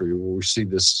century where we see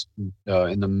this,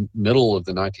 in the middle of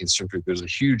the 19th century, there's a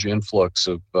huge influx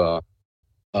of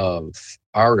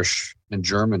Irish and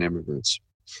German immigrants.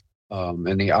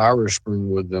 And the Irish bring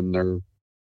with them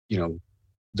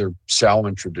their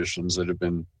Samhain traditions that have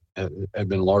been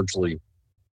largely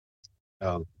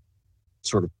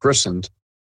sort of christened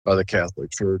by the Catholic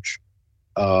Church.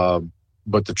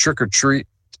 But the trick-or-treat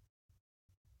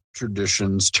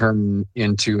traditions turn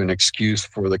into an excuse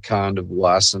for the kind of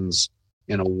license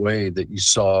in a way that you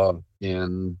saw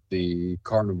in the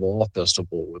Carnival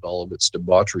Festival with all of its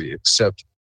debauchery, except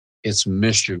it's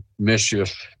mischief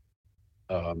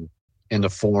in the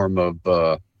form of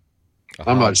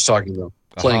I'm not just talking about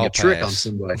playing a trick on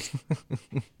somebody.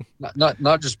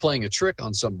 not just playing a trick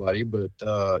on somebody, but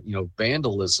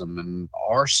vandalism and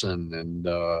arson and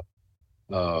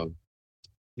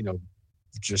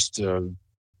just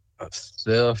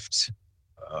theft,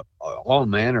 all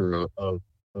manner of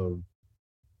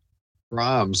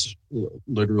crimes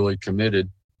literally committed.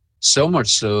 So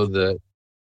much so that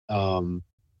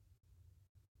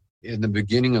in the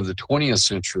beginning of the 20th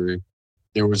century,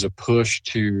 there was a push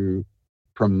to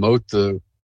promote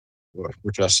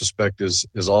which I suspect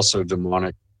is also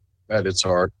demonic at its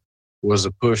heart, was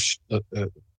a push, a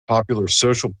popular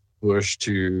social push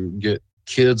to get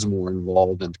kids more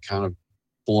involved and to kind of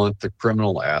blunt the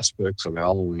criminal aspects of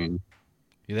Halloween.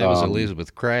 Yeah, that was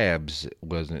Elizabeth Crabbs,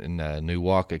 wasn't it, in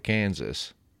Newaka,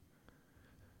 Kansas?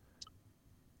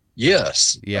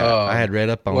 Yes. Yeah, I had read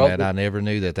up on that. I never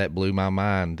knew that. That blew my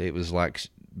mind. It was like,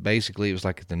 basically, it was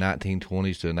like in the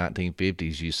 1920s to the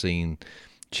 1950s, you seen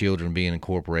children being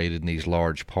incorporated in these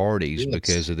large parties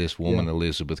because of this woman,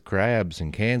 Elizabeth Crabbs,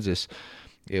 in Kansas.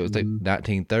 It was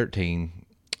 1913,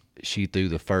 she threw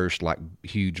the first, like,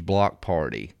 huge block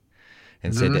party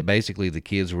and said that basically the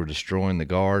kids were destroying the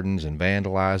gardens and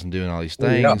vandalizing, doing all these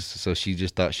things, so she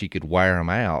just thought she could wear them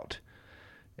out.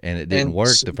 And it didn't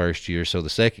work the first year, so the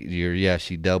second year,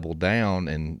 she doubled down,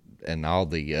 and all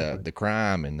the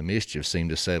crime and the mischief seemed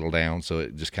to settle down, so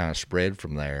it just kind of spread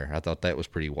from there. I thought that was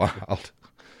pretty wild.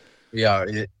 Yeah,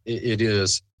 it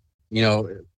is.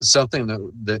 Something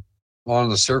that on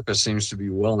the surface seems to be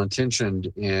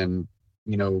well-intentioned, and,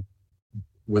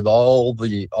 with all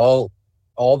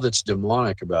that's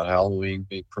demonic about Halloween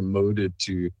being promoted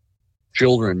to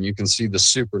children, you can see the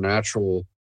supernatural,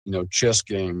 chess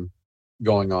game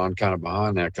going on kind of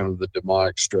behind that, kind of the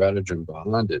demonic stratagem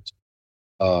behind it.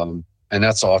 And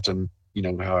that's often,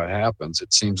 how it happens.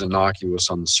 It seems innocuous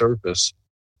on the surface,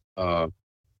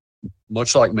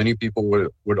 much like many people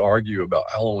would argue about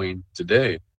Halloween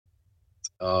today.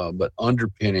 But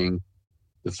underpinning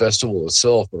the festival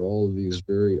itself are all of these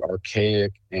very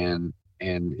archaic and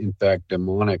in fact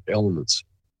demonic elements.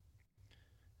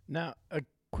 Now, a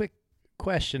quick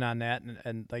question on that,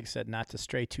 and like I said, not to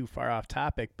stray too far off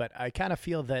topic, but I kind of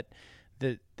feel that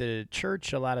the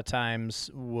church a lot of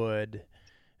times would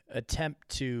attempt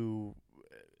to,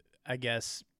 I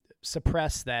guess,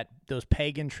 suppress those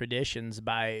pagan traditions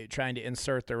by trying to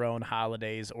insert their own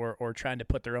holidays or trying to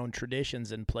put their own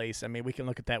traditions in place. I mean, we can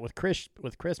look at that with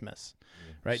Christmas,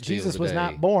 right? Jesus was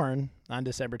not born on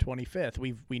December 25th.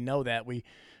 We know that. We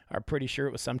are pretty sure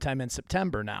it was sometime in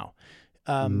September now,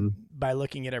 by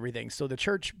looking at everything. So the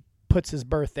church puts his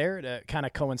birth there to kind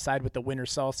of coincide with the winter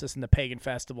solstice and the pagan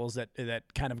festivals that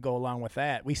kind of go along with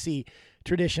that. We see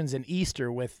traditions in Easter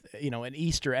with, an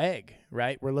Easter egg,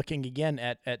 right? We're looking again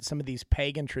at some of these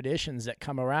pagan traditions that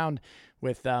come around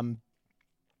with, the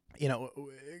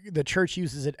church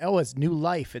uses it, it's new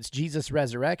life, it's Jesus'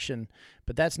 resurrection,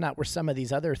 but that's not where some of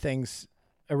these other things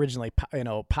originally,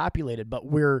 populated. But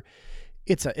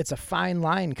it's a fine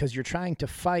line, because you're trying to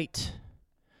fight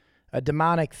a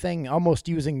demonic thing, almost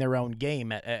using their own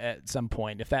game at some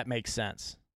point, if that makes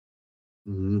sense.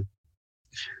 Mm-hmm.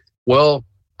 Well,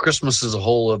 Christmas is a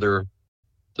whole other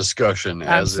discussion.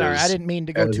 I'm sorry, I didn't mean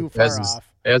to go too far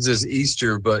off. As is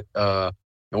Easter, but and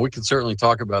we can certainly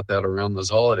talk about that around those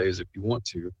holidays if you want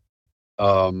to.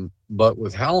 But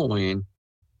with Halloween,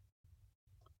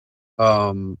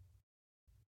 one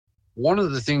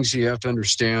of the things you have to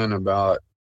understand about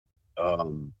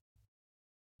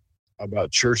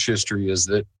church history is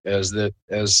that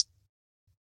as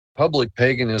public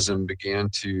paganism began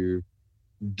to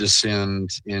descend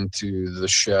into the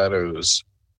shadows,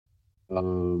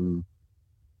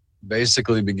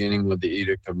 basically beginning with the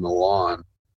Edict of Milan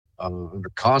under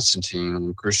Constantine,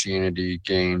 when Christianity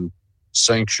gained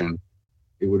sanction,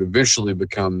 it would eventually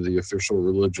become the official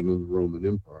religion of the Roman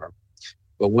Empire.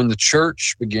 But when the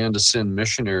church began to send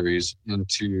missionaries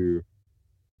into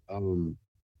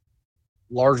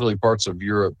largely parts of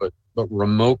Europe, but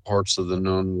remote parts of the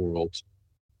known world,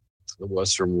 the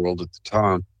Western world at the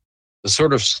time, the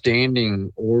sort of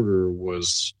standing order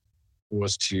was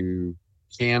to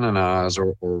canonize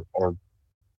or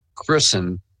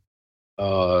christen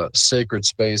sacred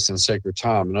space and sacred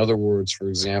time. In other words, for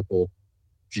example,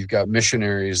 if you've got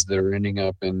missionaries that are ending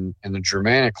up in the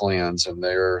Germanic lands, and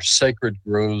there are sacred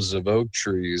groves of oak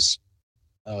trees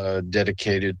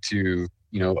dedicated to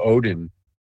Odin,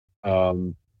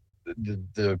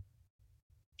 the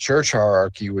church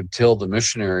hierarchy would tell the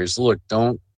missionaries, look,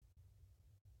 don't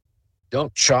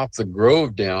don't chop the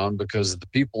grove down because the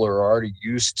people are already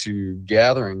used to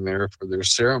gathering there for their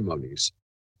ceremonies.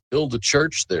 Build a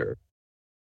church there.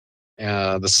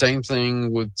 The same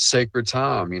thing with sacred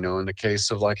time, in the case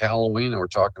of like Halloween that we're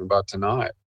talking about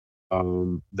tonight.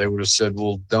 They would have said,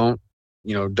 well, don't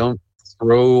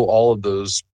throw all of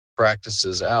those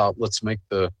practices out. Let's make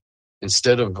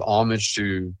instead of homage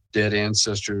to dead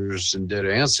ancestors and dead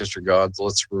ancestor gods,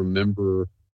 let's remember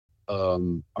our,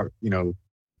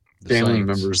 family saints.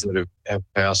 members that have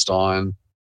passed on.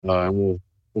 And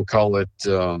we'll call it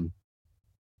All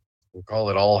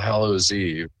Hallows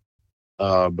Eve,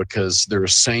 because there were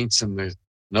saints, and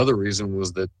another reason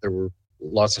was that there were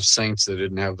lots of saints that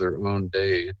didn't have their own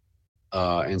day,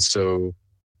 and so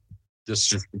this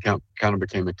just kind of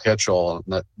became a catch-all,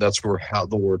 and that's where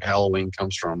the word Halloween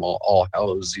comes from. All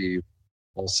Hallows Eve,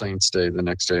 All Saints Day, the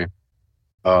next day.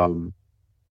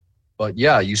 But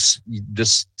yeah,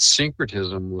 this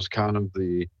syncretism was kind of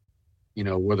the,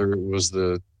 whether it was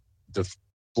the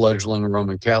fledgling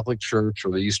Roman Catholic Church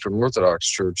or the Eastern Orthodox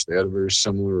Church, they had a very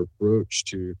similar approach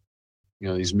to,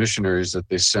 these missionaries that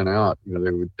they sent out.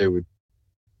 They would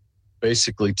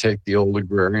basically take the old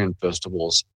agrarian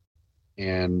festivals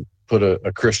and put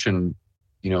a Christian,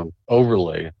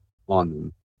 overlay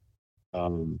on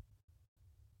them.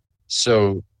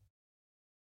 So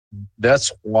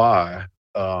that's why,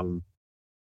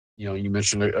 you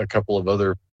mentioned a couple of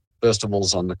other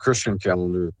festivals on the Christian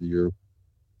calendar of the year.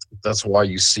 That's why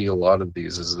you see a lot of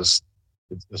these, is this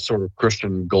sort of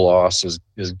Christian gloss is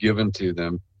given to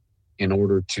them in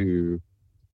order to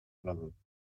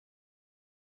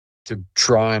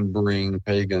try and bring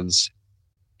pagans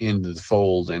into the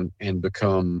fold and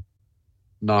become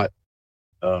not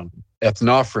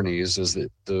ethnophanes, as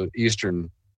the Eastern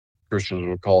Christians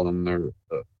would call them. They're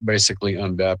basically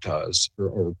unbaptized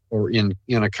or in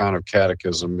a kind of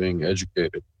catechism, being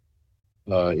educated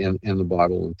in the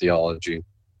Bible and theology,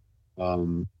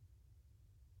 but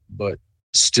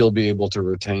still be able to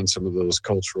retain some of those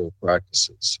cultural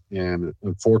practices. And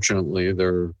unfortunately,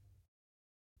 there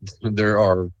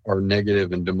are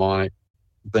negative and demonic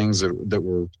things that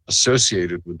were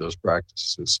associated with those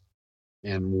practices.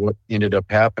 And what ended up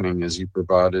happening is they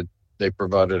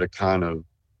provided a kind of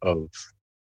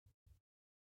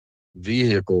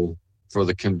vehicle for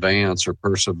the conveyance or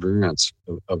perseverance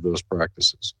of those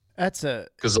practices. That's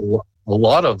because a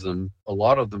lot of them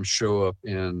show up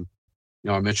in,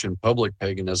 I mentioned public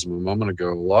paganism a moment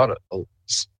ago.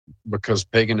 Because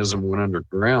paganism went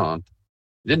underground,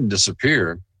 it didn't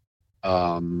disappear.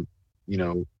 The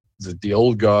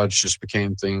old gods just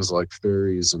became things like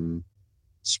fairies and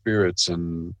spirits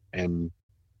and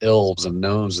elves and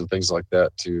gnomes and things like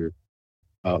that to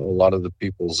a lot of the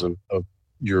peoples of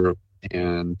Europe,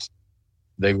 and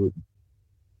they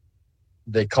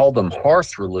called them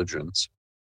hearth religions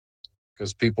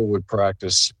because people would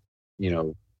practice,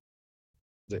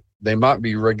 they might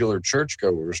be regular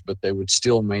churchgoers, but they would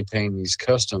still maintain these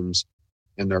customs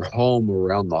in their home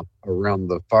around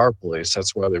the fireplace.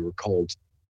 That's why they were called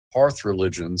hearth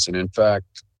religions. And in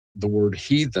fact, the word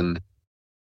heathen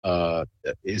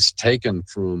is taken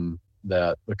from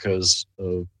that because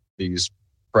of these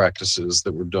practices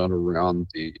that were done around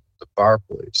the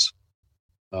fireplace.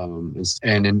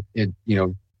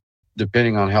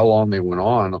 Depending on how long they went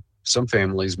on, some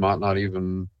families might not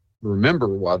even remember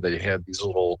why they had these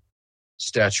little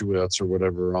statuettes or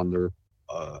whatever on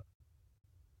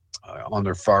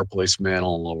their fireplace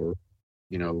mantle, or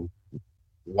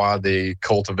why they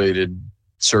cultivated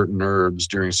certain herbs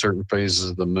during certain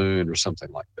phases of the moon or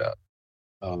something like that.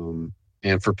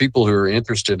 And for people who are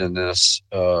interested in this,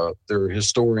 there are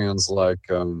historians like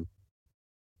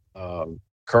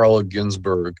Carlo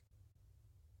Ginzburg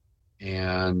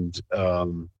and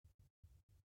what's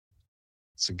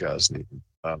the guy's name?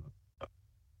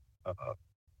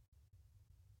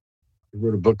 He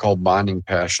wrote a book called Binding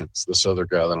Passions. This other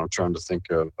guy that I'm trying to think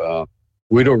of,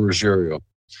 Guido Ruggiero.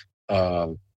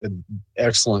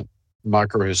 Excellent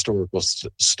microhistorical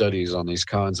studies on these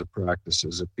kinds of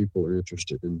practices if people are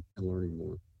interested in learning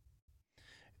more.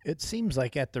 It seems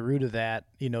like at the root of that,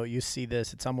 you see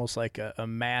this, it's almost like a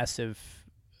massive,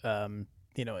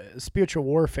 spiritual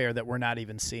warfare that we're not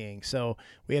even seeing. So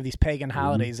we have these pagan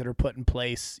holidays that are put in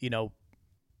place, in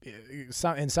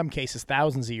some cases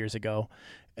thousands of years ago.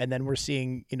 And then we're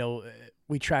seeing,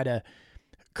 we try to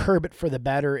curb it for the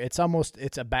better. It's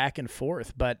a back and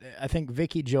forth. But I think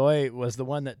Vicky Joy was the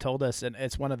one that told us, and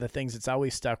it's one of the things that's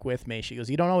always stuck with me. She goes,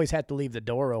 you don't always have to leave the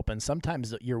door open.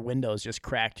 Sometimes your window is just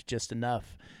cracked just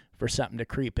enough for something to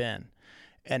creep in.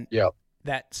 And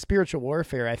that spiritual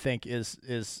warfare, I think,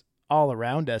 is all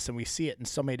around us, and we see it in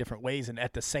so many different ways. And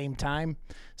at the same time,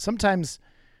 sometimes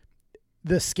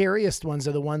the scariest ones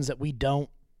are the ones that we don't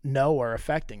know are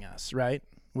affecting us, right?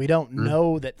 We don't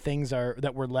know that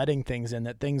that we're letting things in,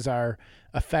 that things are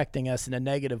affecting us in a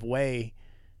negative way,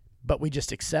 but we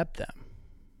just accept them.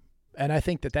 And I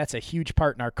think that that's a huge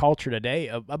part in our culture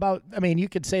today you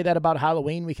could say that about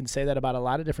Halloween. We can say that about a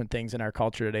lot of different things in our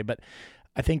culture today. But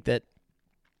I think that,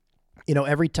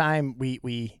 every time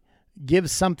we give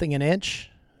something an inch,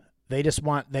 they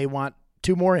want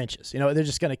 2 more inches. They're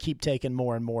just going to keep taking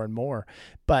more and more and more.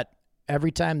 But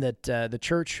every time that the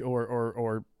church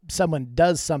or someone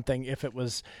does something, if it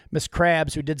was Miss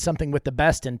Krabs who did something with the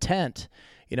best intent,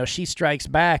 she strikes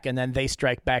back, and then they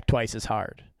strike back twice as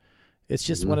hard. It's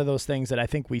just one of those things that I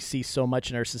think we see so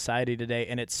much in our society today,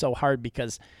 and it's so hard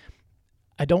because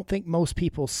I don't think most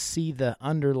people see the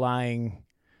underlying,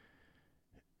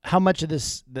 how much of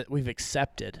this that we've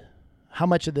accepted, how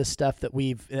much of this stuff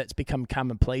that's become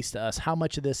commonplace to us, how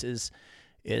much of this is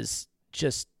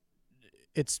just,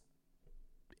 it's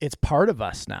part of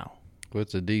us now. Well,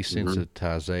 it's a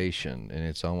desensitization, and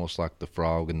it's almost like the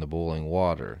frog in the boiling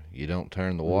water. You don't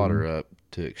turn the water up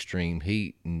to extreme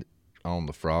heat on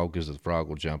the frog because the frog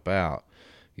will jump out.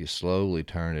 You slowly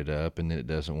turn it up, and then it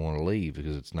doesn't want to leave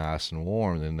because it's nice and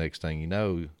warm. And the next thing you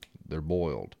know, they're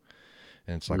boiled.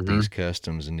 And it's like these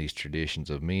customs and these traditions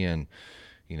of men,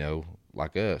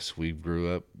 like us. We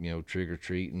grew up,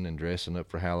 trick-or-treating and dressing up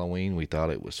for Halloween. We thought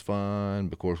it was fun.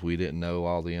 Of course, we didn't know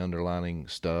all the underlying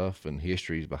stuff and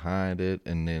histories behind it.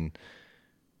 And then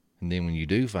when you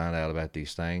do find out about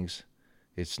these things,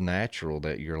 it's natural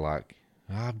that you're like,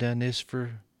 I've done this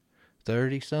for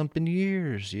 30-something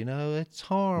years, it's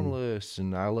harmless.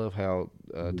 And I love how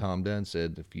Tom Dunn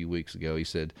said a few weeks ago, he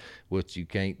said, what you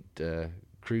can't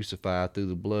crucify through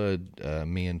the blood,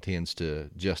 men tends to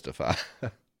justify.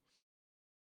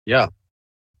 Yeah,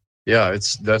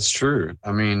 that's true.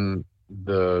 I mean,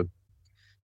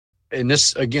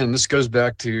 this goes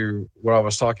back to what I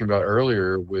was talking about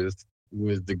earlier with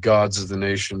the gods of the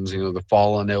nations, the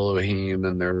fallen Elohim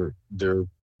and their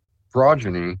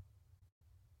progeny,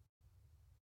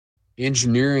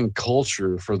 engineering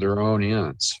culture for their own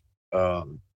ends. I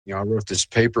wrote this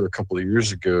paper a couple of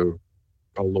years ago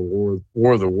called "The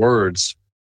War of the Words,"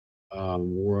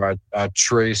 where I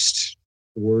traced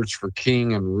words for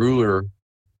king and ruler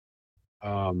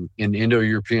in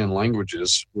Indo-European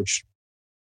languages, which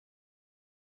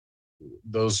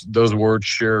those words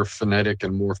share phonetic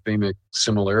and morphemic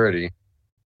similarity.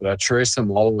 But I traced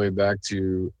them all the way back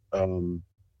to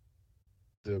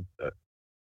the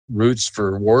roots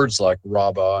for words like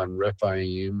Rabbah and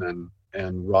Rephaim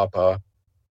and Rappa,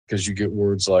 because you get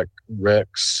words like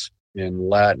Rex in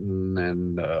Latin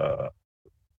and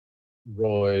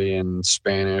Roy in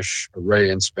Spanish,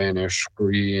 Ray in Spanish,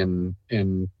 Gree in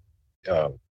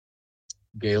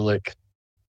Gaelic,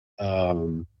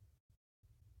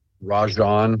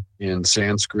 Rajan in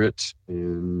Sanskrit,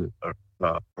 in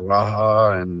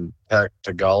Araha and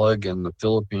Tagalog in the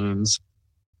Philippines.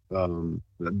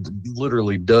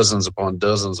 Literally dozens upon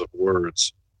dozens of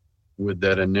words with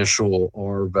that initial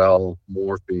R vowel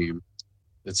morpheme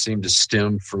that seem to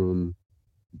stem from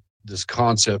this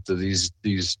concept of these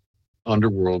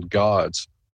underworld gods.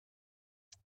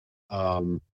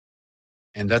 And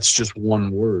that's just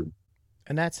one word.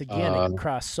 And that's, again,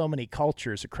 across so many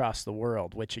cultures across the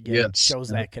world, which, again, shows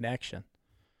that connection.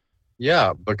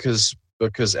 Yeah, because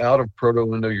out of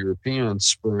Proto-Indo-European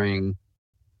sprang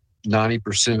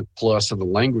 90% plus of the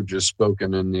languages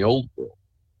spoken in the Old World,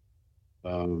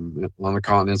 on the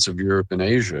continents of Europe and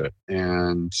Asia.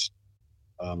 And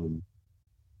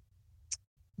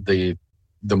the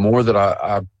more that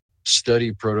I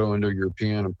study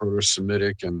Proto-Indo-European and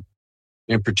Proto-Semitic, and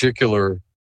in particular,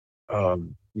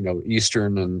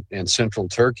 Eastern and Central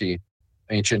Turkey,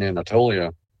 ancient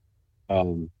Anatolia,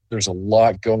 there's a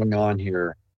lot going on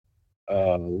here,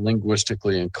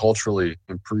 linguistically and culturally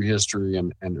in prehistory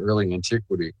and early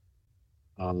antiquity,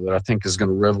 that I think is going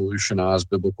to revolutionize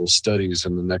biblical studies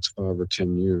in the next 5 or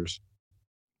 10 years.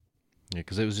 Yeah,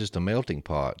 because it was just a melting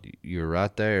pot. You're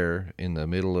right there in the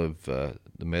middle of the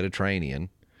Mediterranean,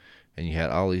 and you had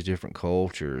all these different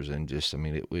cultures, and just,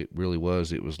 it really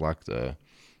was. It was like the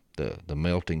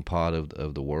melting pot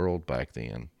of the world back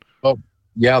then. Oh,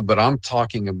 yeah, but I'm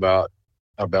talking about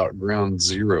ground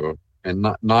zero, and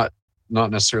not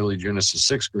necessarily Genesis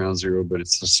 6 ground zero, but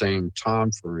it's the same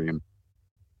time frame.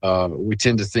 We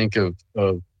tend to think of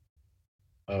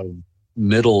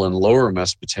middle and lower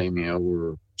Mesopotamia,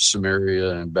 where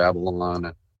Sumeria and Babylon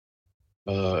and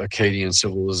Akkadian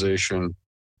civilization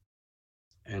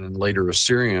and later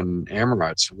Assyrian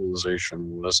Amorite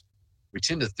civilization was. we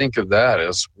tend to think of that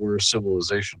as where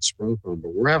civilization sprung from,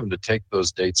 but we're having to take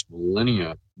those dates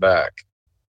millennia back.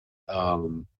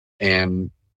 And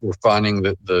we're finding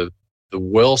that the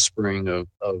wellspring of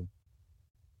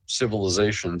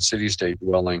civilization, city-state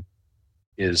dwelling,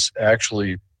 is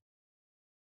actually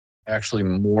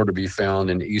more to be found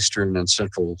in eastern and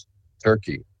central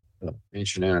Turkey,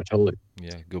 ancient Anatolia.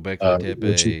 Yeah, Göbekli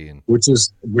Tepe,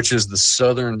 which is the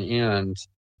southern end,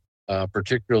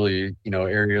 particularly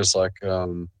areas like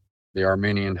the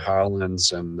Armenian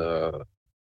highlands and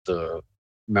the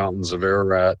mountains of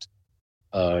Ararat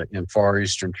in far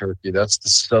eastern Turkey. That's the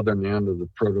southern end of the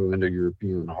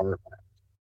Proto-Indo-European heartland.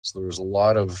 So there's a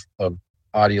lot of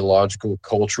ideological,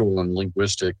 cultural, and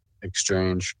linguistic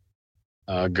exchange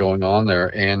going on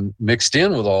there. And mixed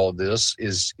in with all of this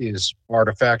is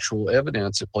artifactual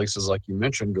evidence at places like you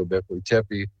mentioned, Göbekli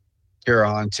Tepe,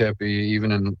 Karahan Tepe,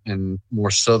 even in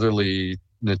more southerly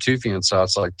Natufian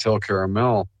sites like Tel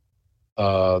Caramel,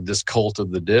 this cult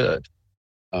of the dead,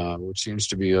 which seems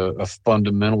to be a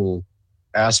fundamental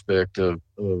aspect of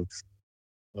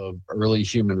early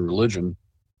human religion.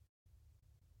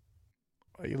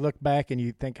 You look back and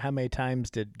you think, how many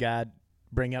times did God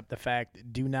bring up the fact,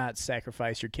 do not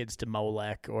sacrifice your kids to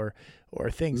Molech or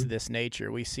things of this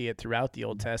nature? We see it throughout the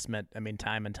Old Testament, I mean,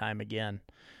 time and time again.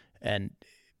 And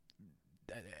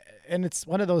it's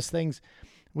one of those things,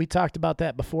 we talked about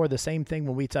that before, the same thing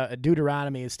when we talk,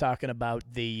 Deuteronomy is talking about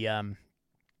the,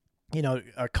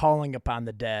 calling upon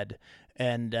the dead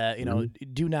and,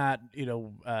 do not,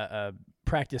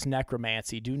 practice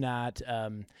necromancy, do not,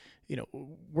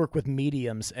 work with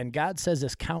mediums. And God says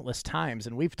this countless times.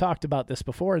 And we've talked about this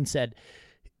before and said,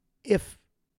 if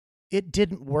it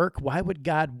didn't work, why would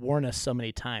God warn us so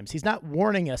many times? He's not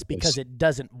warning us because it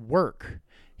doesn't work.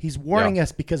 He's warning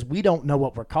us because we don't know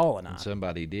what we're calling on. And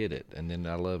somebody did it. And then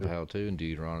I love how, too, in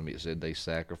Deuteronomy, it said they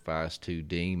sacrificed to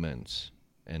demons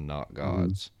and not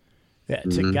gods. Yeah,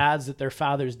 to gods that their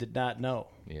fathers did not know.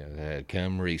 Yeah, that had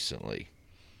come recently.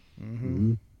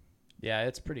 Yeah,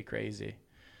 it's pretty crazy.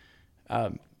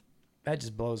 That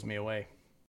just blows me away.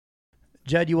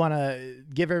 Judd, you want to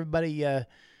give everybody a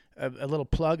little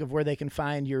plug of where they can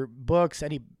find your books,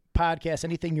 any podcasts,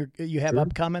 anything you have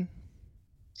upcoming?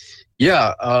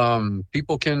 Yeah,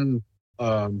 people can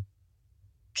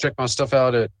check my stuff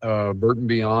out at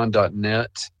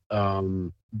burtonbeyond.net.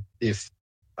 If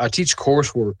I teach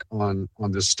coursework on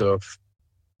this stuff,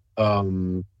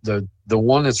 the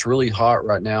one that's really hot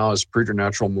right now is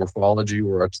preternatural morphology,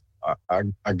 where I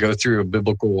go through a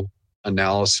biblical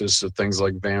analysis of things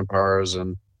like vampires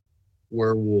and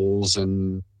werewolves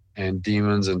and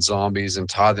demons and zombies and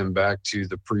tie them back to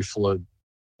the pre-flood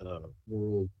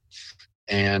world.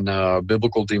 And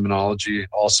biblical demonology,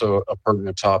 also a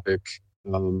pertinent topic.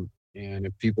 And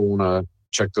if people want to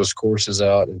check those courses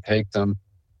out and take them,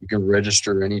 you can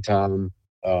register anytime.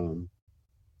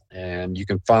 And you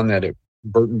can find that at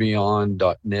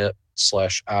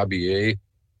burtonbeyond.net/IBA.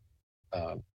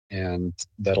 And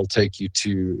that'll take you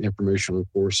to informational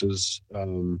courses.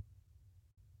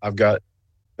 I've got,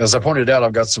 as I pointed out,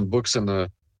 I've got some books in the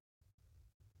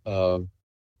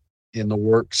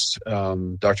works.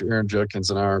 Dr. Aaron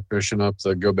Judkins and I are finishing up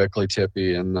the Göbekli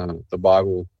Tepe and the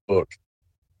Bible book.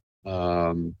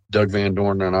 Doug Van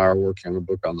Dorn and I are working on a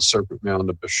book on the Serpent Mound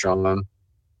of Bashan.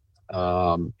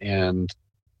 And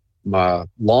my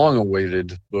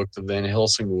long-awaited book, The Van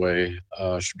Helsing Way,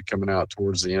 should be coming out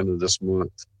towards the end of this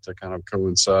month to kind of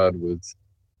coincide with,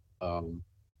 I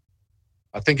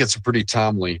think it's a pretty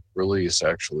timely release,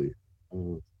 actually.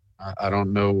 I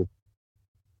don't know,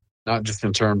 not just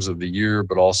in terms of the year,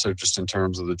 but also just in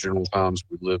terms of the general times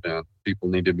we live in. People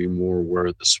need to be more aware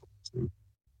of this sort of thing.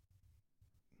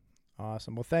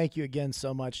 Awesome. Well, thank you again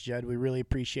so much, Judd. We really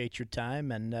appreciate your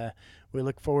time, and we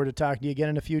look forward to talking to you again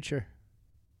in the future.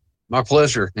 My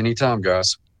pleasure. Anytime,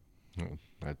 guys. All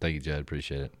right, thank you, Judd.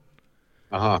 Appreciate it.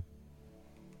 I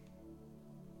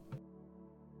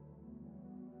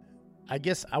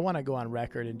guess I want to go on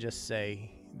record and just say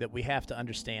that we have to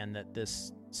understand that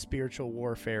this spiritual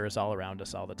warfare is all around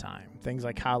us all the time. Things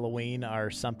like Halloween are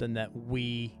something that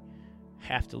we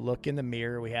have to look in the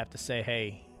mirror. We have to say,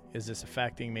 hey, is this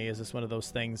affecting me? Is this one of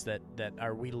those things that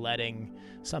are we letting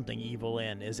something evil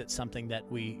in? Is it something that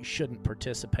we shouldn't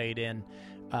participate in?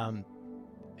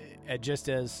 Just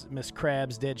as Miss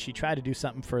Krabs did, she tried to do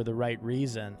something for the right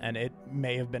reason, and it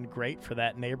may have been great for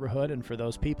that neighborhood and for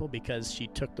those people because she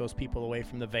took those people away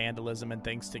from the vandalism and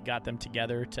things that got them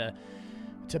together to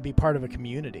be part of a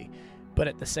community. But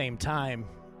at the same time,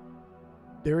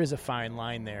 there is a fine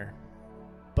line there.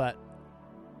 But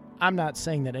I'm not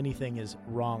saying that anything is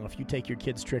wrong. If you take your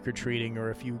kids trick-or-treating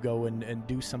or if you go and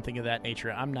do something of that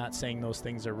nature, I'm not saying those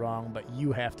things are wrong, but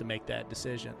you have to make that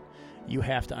decision. You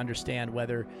have to understand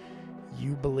whether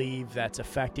you believe that's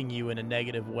affecting you in a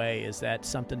negative way. Is that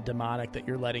something demonic that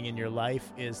you're letting in your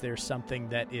life? Is there something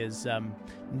that is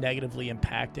negatively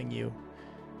impacting you?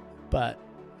 But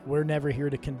we're never here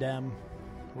to condemn.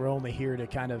 We're only here to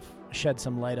kind of shed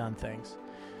some light on things.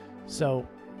 So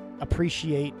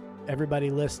appreciate everybody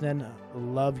listening.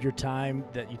 Love your time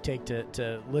that you take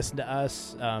to listen to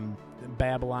us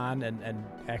babble on and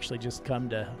actually just come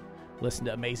to listen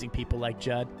to amazing people like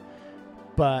Judd.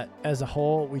 But as a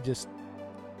whole, we just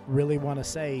really want to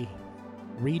say,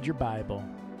 read your Bible,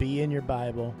 be in your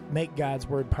Bible, make God's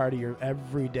word part of your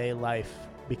everyday life,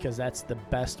 because that's the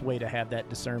best way to have that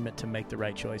discernment to make the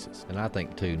right choices. And I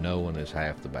think, too, knowing is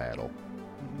half the battle.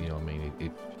 You know what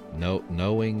I mean?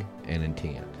 Knowing and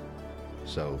intent.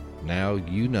 So now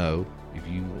you know if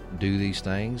you do these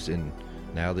things, and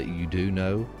now that you do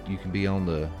know, you can be on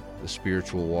the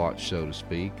spiritual watch, so to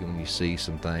speak, and when you see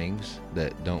some things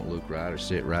that don't look right or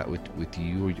sit right with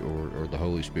you or the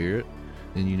Holy Spirit,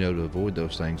 then you know to avoid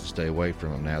those things, to stay away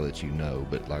from them now that you know.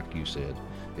 But like you said,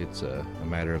 it's a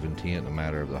matter of intent, a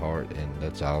matter of the heart, and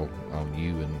that's all on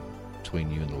you and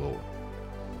between you and the Lord.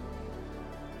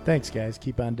 Thanks, guys.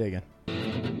 Keep on digging.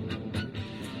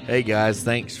 Hey, guys.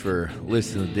 Thanks for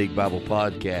listening to the Dig Bible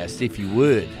Podcast. If you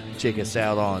would, check us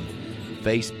out on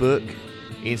Facebook,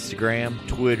 Instagram,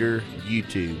 Twitter,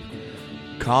 YouTube.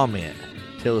 Comment.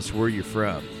 Tell us where you're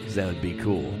from, because that would be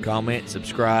cool. Comment,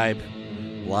 subscribe,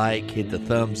 like, hit the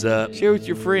thumbs up. Share with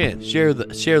your friends. Share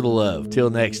the love.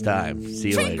 Till next time. See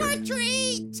you later. Trick or treat!